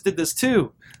that just did this,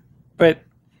 too. But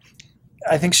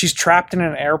I think she's trapped in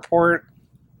an airport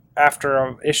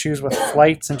after issues with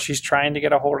flights, and she's trying to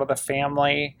get a hold of the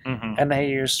family. Mm-hmm. And they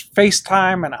use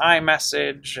FaceTime and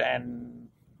iMessage and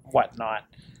whatnot.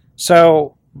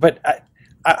 So, but...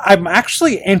 I'm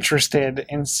actually interested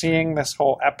in seeing this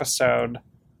whole episode.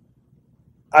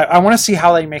 I want to see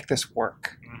how they make this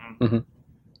work.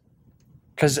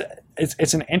 Because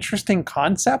it's an interesting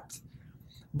concept,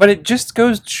 but it just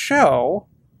goes to show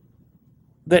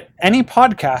that any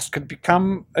podcast could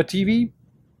become a TV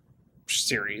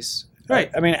series.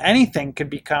 Right. I mean, anything could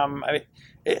become...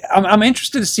 I'm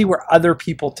interested to see where other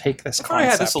people take this concept. I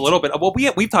had this a little bit. Well,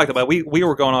 we've talked about we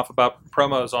were going off about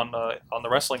promos on the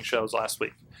wrestling shows last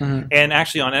week, and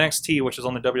actually on NXT, which is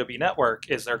on the WWE Network,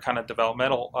 is their kind of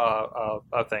developmental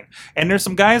thing. And there's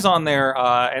some guys on there,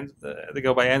 and they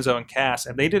go by Enzo and Cass,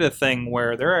 and they did a thing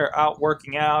where they're out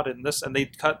working out and they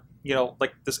cut. You know,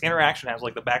 like this interaction has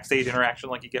like the backstage interaction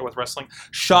like you get with wrestling,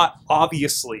 shot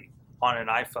obviously on an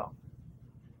iPhone.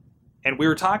 And we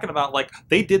were talking about like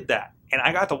they did that. And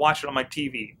I got to watch it on my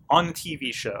TV, on the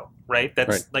TV show, right?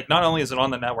 That's like not only is it on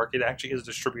the network, it actually is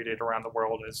distributed around the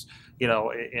world, as you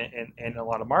know, in a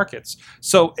lot of markets.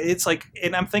 So it's like,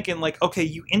 and I'm thinking like, okay,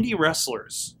 you indie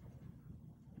wrestlers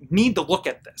need to look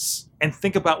at this and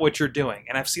think about what you're doing.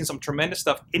 And I've seen some tremendous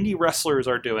stuff indie wrestlers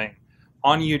are doing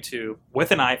on YouTube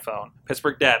with an iPhone.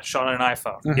 Pittsburgh Dad shot on an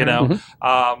iPhone, you know.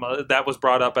 That was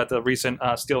brought up at the recent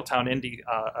Steel Town Indie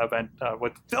event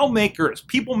with filmmakers,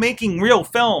 people making real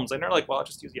films. And they're like, well,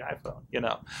 just use the iPhone, you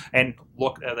know. And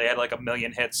look, they had like 1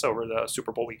 million hits over the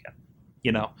Super Bowl weekend.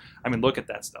 You know, I mean, look at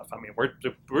that stuff. I mean,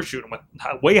 we're shooting with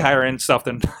way higher end stuff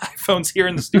than iPhones here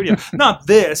in the studio. Not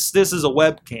this. This is a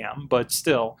webcam, but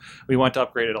still, we want to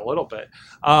upgrade it a little bit.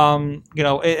 You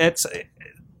know,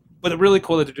 but really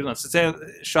cool that they're doing this.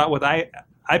 It's shot with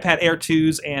iPad Air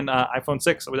 2s and iPhone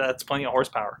 6. So that's plenty of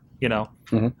horsepower, you know.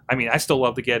 I mean, I still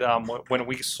love to get, when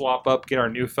we swap up, get our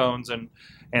new phones and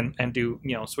do,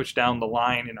 you know, switch down the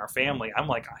line in our family. I'm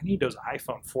like, I need those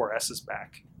iPhone 4S's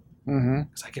back.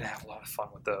 Because I can have a lot of fun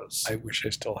with those. I wish I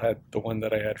still had the one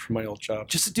that I had from my old job.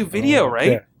 Just to do video,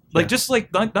 right? Yeah. Like, just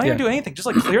like, not even do anything. Just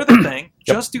like clear the thing.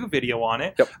 Just do video on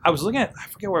it. I was looking at, I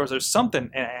forget where it was. There's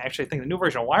something, and I actually think the new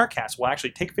version of Wirecast will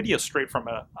actually take video straight from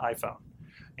an iPhone.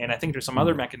 And I think there's some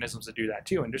other mechanisms to do that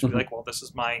too. And just be like, well, this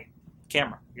is my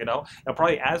camera, you know? And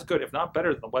probably as good, if not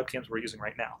better, than the webcams we're using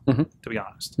right now, to be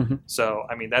honest. So,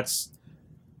 I mean, that's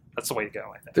the way to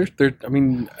go, I think. I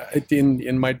mean,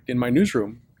 in my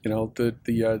newsroom, you know,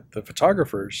 the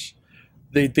photographers,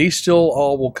 they still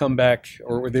all will come back,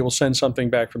 or they will send something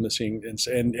back from the scene,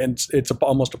 and it's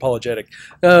almost apologetic.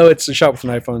 Oh, it's a shot with an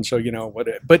iPhone, so you know what.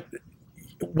 But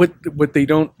what they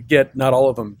don't get, not all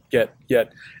of them get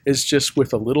yet, is just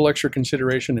with a little extra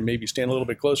consideration and maybe stand a little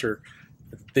bit closer.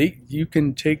 You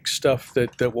can take stuff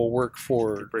that will work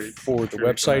for the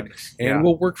website and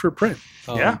will work for print.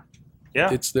 Yeah. They're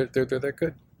that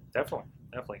good. Definitely.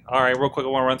 Definitely. All right, real quick, I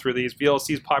want to run through these.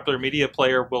 VLC's popular media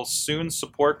player will soon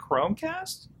support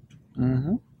Chromecast.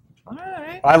 Mm-hmm. All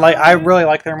right. I really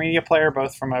like their media player,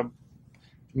 both from a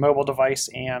mobile device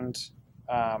and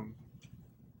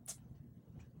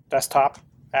desktop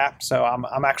app. So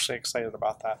I'm actually excited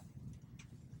about that.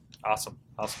 Awesome.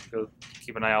 Go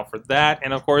keep an eye out for that.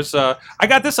 And of course, I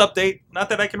got this update. Not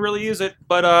that I can really use it,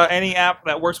 but any app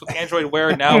that works with Android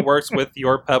Wear now works with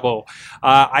your Pebble.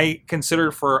 I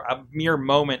considered for a mere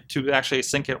moment to actually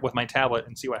sync it with my tablet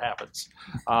and see what happens.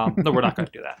 No, we're not going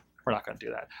to do that. We're not going to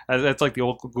do that. That's like the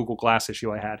old Google Glass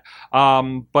issue I had.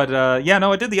 But yeah,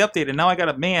 no, I did the update, and now I got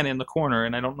a man in the corner,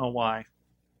 and I don't know why.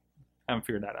 I haven't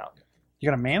figured that out yet. You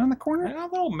got a man in the I corner?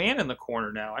 got a little man in the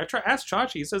corner now. I asked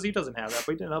Chachi. He says he doesn't have that,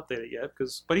 but he didn't update it yet.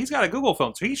 But he's got a Google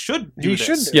phone, so he should do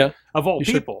this. Yeah. Of all He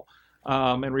should. people.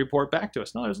 And report back to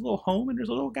us. No, there's a little home and there's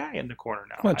a little guy in the corner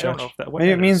now. Come on, I don't Josh. know if that. What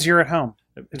Maybe it that means is. you're at home.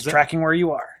 Is It's that- tracking where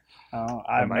you are. Oh,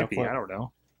 I It have no might be. clue. I don't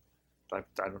know. I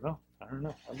don't know.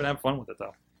 I've been having fun with it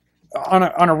though.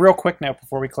 On a real quick note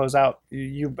before we close out,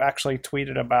 you actually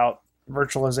tweeted about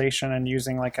virtualization and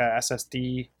using like a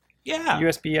SSD, Yeah.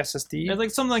 USB SSD. It's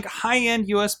like some like high-end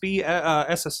USB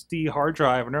SSD hard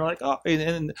drive, and they're like, oh,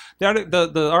 and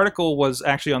the article was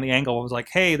actually on the angle. It was like,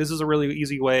 hey, this is a really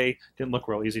easy way. Didn't look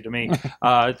real easy to me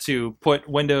to put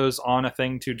Windows on a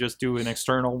thing to just do an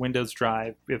external Windows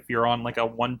drive if you're on like a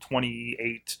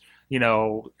 128,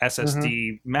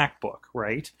 SSD MacBook,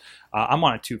 right? I'm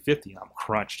on a 250, and I'm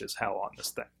crunched as hell on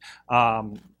this thing.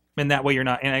 And that way you're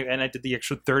not. And I did the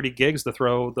extra 30 gigs to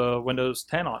throw the Windows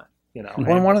 10 on it.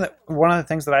 One of the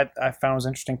things that I found was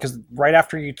interesting, because right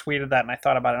after you tweeted that and I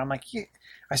thought about it, I'm like, yeah,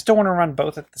 I still want to run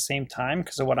both at the same time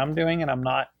because of what I'm doing, and I'm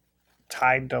not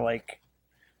tied to like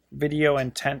video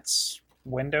intense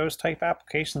Windows type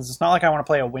applications. It's not like I want to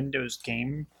play a Windows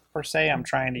game per se. I'm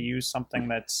trying to use something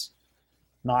that's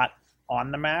not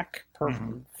on the Mac for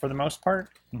the most part.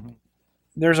 Mhm.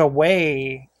 There's a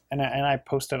way, and I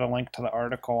posted a link to the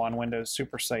article on Windows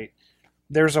Super Site.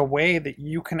 There's a way that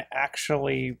you can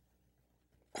actually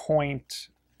point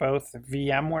both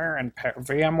VMware and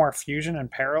VMware Fusion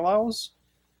and Parallels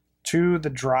to the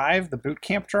drive, the Boot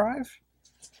Camp drive,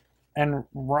 and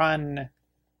run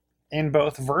in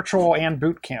both virtual and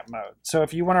Boot Camp mode. So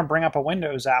if you want to bring up a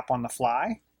Windows app on the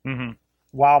fly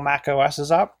while Mac OS is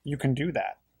up, you can do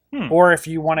that. Or if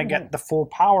you want to get the full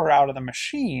power out of the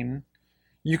machine,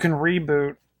 you can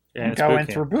reboot and go in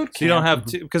through Boot Camp. So you don't have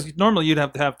to, because normally you'd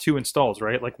have to have two installs,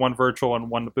 right? Like one virtual and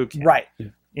one Boot Camp. Right.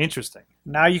 Interesting.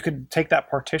 Now you could take that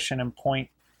partition and point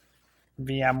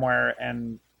VMware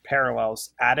and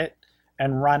Parallels at it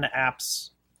and run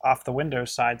apps off the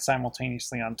Windows side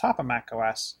simultaneously on top of Mac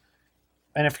OS.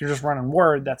 And if you're just running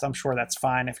Word, I'm sure that's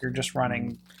fine. If you're just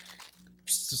running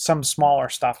some smaller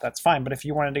stuff, that's fine. But if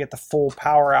you wanted to get the full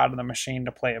power out of the machine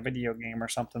to play a video game or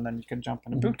something, then you could jump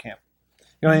into Boot Camp.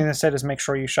 The only thing they said is make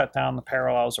sure you shut down the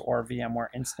Parallels or VMware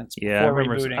instance before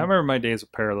rebooting. I remember my days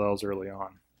of Parallels early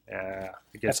on. Yeah,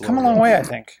 it gets It's come a long way, I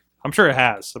think. I'm sure it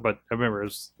has, but I remember it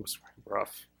was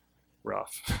rough.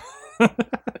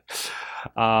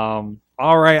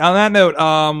 All right. On that note,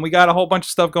 we got a whole bunch of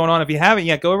stuff going on. If you haven't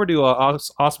yet, go over to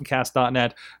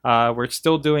AwesomeCast.net. We're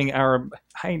still doing our.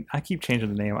 I keep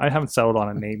changing the name. I haven't settled on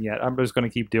a name yet. I'm just going to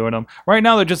keep doing them. Right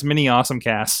now, they're just mini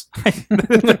AwesomeCasts.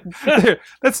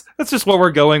 That's just what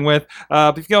we're going with.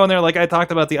 If you go in there, like I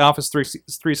talked about the Office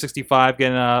 365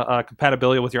 getting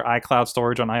compatibility with your iCloud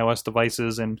storage on iOS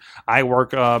devices, and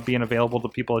iWork being available to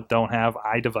people that don't have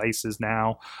iDevices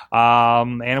now.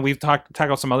 And we've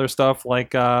tackled some other stuff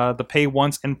like the pay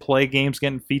once and play games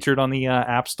getting featured on the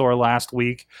App Store last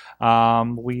week.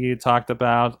 We talked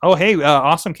about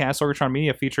AwesomeCast, Sorgatron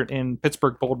Media featured in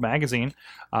Pittsburgh Bold Magazine,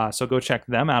 so go check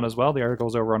them out as well. The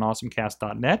article's over on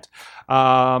awesomecast.net.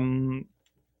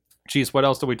 Geez, what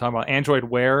else did we talk about? Android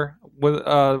Wear with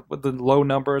the low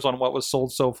numbers on what was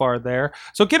sold so far there.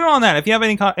 So get in on that. If you have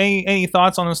any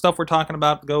thoughts on the stuff we're talking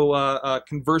about, go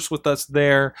converse with us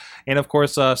there. And of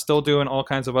course, still doing all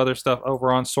kinds of other stuff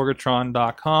over on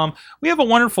sorgatron.com. We have a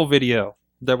wonderful video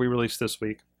that we released this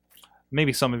week.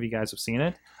 Maybe some of you guys have seen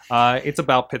it. It's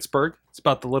about Pittsburgh. It's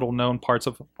about the little known parts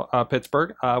of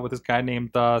Pittsburgh with this guy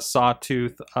named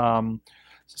Sawtooth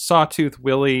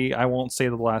Willie. I won't say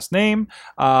the last name,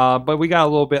 but I got a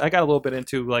little bit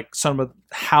into like some of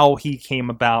how he came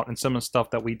about and some of the stuff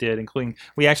that we did, including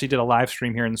we actually did a live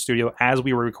stream here in the studio as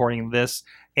we were recording this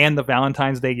and the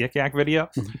Valentine's Day Yik Yak video.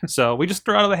 So we just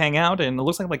threw out of the hangout, and it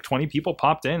looks like 20 people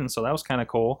popped in, so that was kind of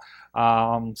cool.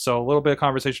 So a little bit of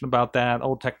conversation about that,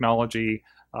 old technology,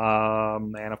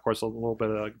 and of course a little bit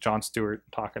of Jon Stewart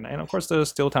talking, and of course the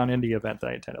Steeltown Indie event that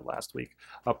I attended last week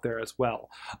up there as well.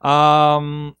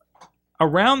 All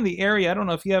around the area, I don't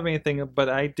know if you have anything, but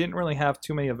I didn't really have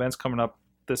too many events coming up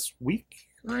this week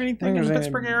or anything in the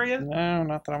Pittsburgh area. No,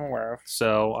 not that I'm aware of.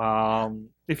 So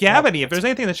if you have any, if there's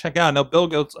anything to check out, no, Bill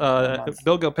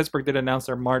Go Pittsburgh did announce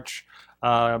their March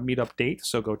meetup date,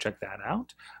 so go check that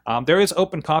out. There is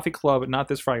Open Coffee Club, not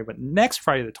this Friday, but next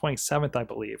Friday, the 27th, I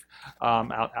believe,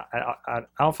 out at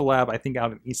Alpha Lab. I think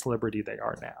out in East Liberty they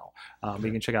are now.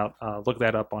 You can check out, look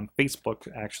that up on Facebook,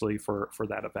 actually, for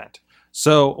that event.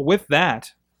 So with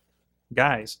that,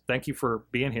 guys, thank you for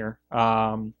being here.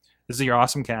 This is your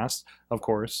AwesomeCast, of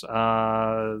course.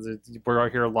 We're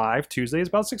here live Tuesdays,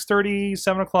 about 6:30,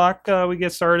 7 o'clock. We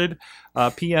get started,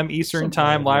 p.m. Eastern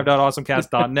time,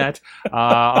 live.awesomecast.net.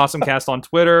 AwesomeCast on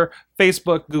Twitter,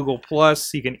 Facebook, Google+.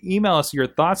 You can email us your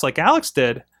thoughts like Alex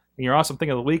did in your Awesome Thing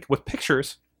of the Week with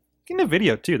pictures. In a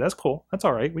video too, that's cool. That's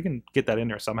all right. We can get that in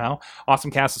there somehow.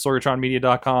 AwesomeCast at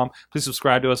sorgatronmedia.com. Please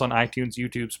subscribe to us on iTunes,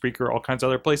 YouTube, Spreaker, all kinds of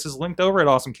other places linked over at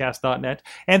awesomecast.net.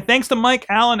 And thanks to Mike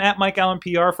Allen at Mike Allen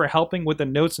PR for helping with the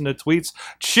notes and the tweets.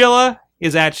 Chilla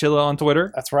is at Chilla on Twitter.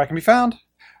 That's where I can be found.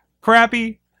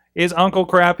 Crappy is Uncle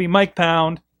Crappy. Mike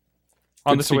Pound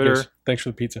on the Twitter. Thanks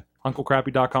for the pizza.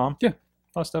 UncleCrappy.com. Yeah.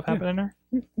 A lot of stuff happening there.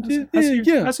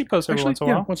 Yeah. I see posts every once in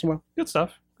a while. Once in a while. Good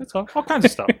stuff. All kinds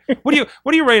of stuff. What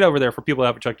do you rate over there for people who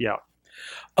haven't checked you out?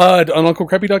 On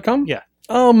UncleCrappy.com? Yeah.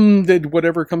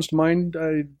 Whatever comes to mind.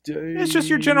 It's just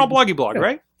your general bloggy blog,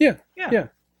 right? Yeah. I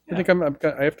think I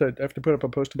have to put up a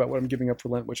post about what I'm giving up for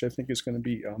Lent, which I think is going to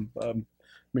be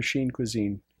machine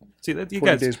cuisine. See that you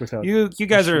 40 guys, days without you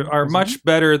guys are much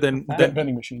better than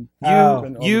vending machine.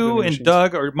 You and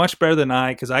Doug are much better than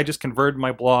I, because I just converted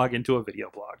my blog into a video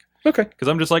blog. Okay. Because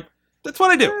I'm just like, that's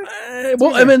what I do.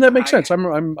 Well, I mean, that makes sense. I'm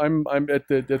at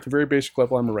the very basic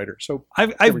level. I'm a writer. So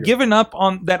I've given up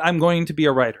on that. I'm going to be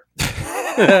a writer.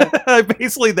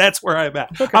 Basically, that's where I'm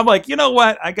at. Okay. I'm like, you know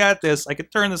what? I got this. I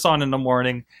could turn this on in the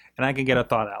morning, and I can get a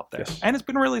thought out there. Yes. And it's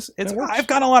been really, I've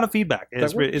gotten a lot of feedback.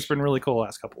 It's been really cool the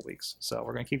last couple of weeks. So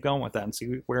we're going to keep going with that and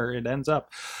see where it ends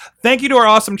up. Thank you to our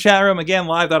awesome chat room. Again,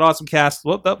 live.awesomecast,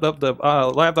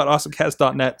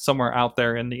 live.awesomecast.net, somewhere out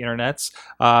there in the internets.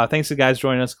 Thanks to the guys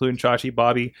joining us, including Chachi,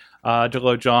 Bobby,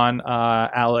 Jello, John,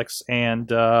 Alex, and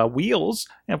Wheels.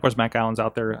 And, of course, Mac Allen's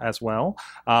out there as well.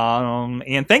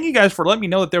 And thank you guys for letting me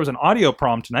know that there was an audio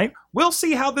problem tonight. We'll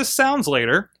see how this sounds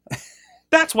later.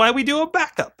 That's why we do a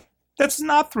backup. That's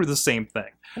not through the same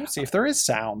thing. We'll see if there is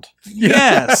sound.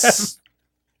 Yes.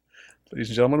 Ladies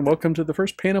and gentlemen, welcome to the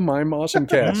first pantomime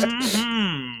AwesomeCast.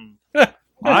 Mm-hmm.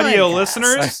 Audio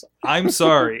listeners, I'm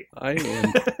sorry. I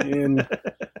am in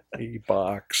a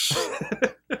box.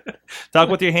 Talk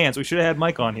with your hands. We should have had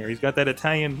Mike on here. He's got that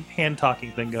Italian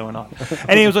hand-talking thing going on.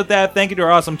 Anyways, with that, thank you to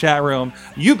our awesome chat room.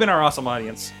 You've been our awesome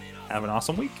audience. Have an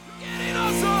awesome week. Getting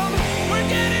awesome, we're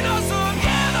getting awesome,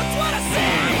 yeah, that's what I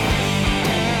say.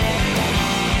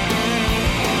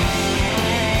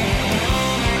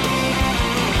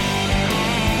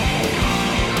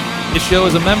 This show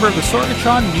is a member of the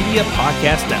Sorgatron Media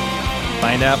Podcast Network.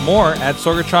 Find out more at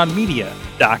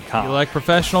sorgatronmedia.com. You like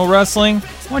professional wrestling?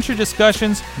 Want your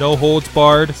discussions no holds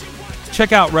barred?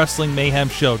 Check out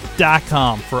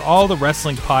WrestlingMayhemShow.com for all the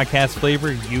wrestling podcast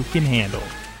flavor you can handle.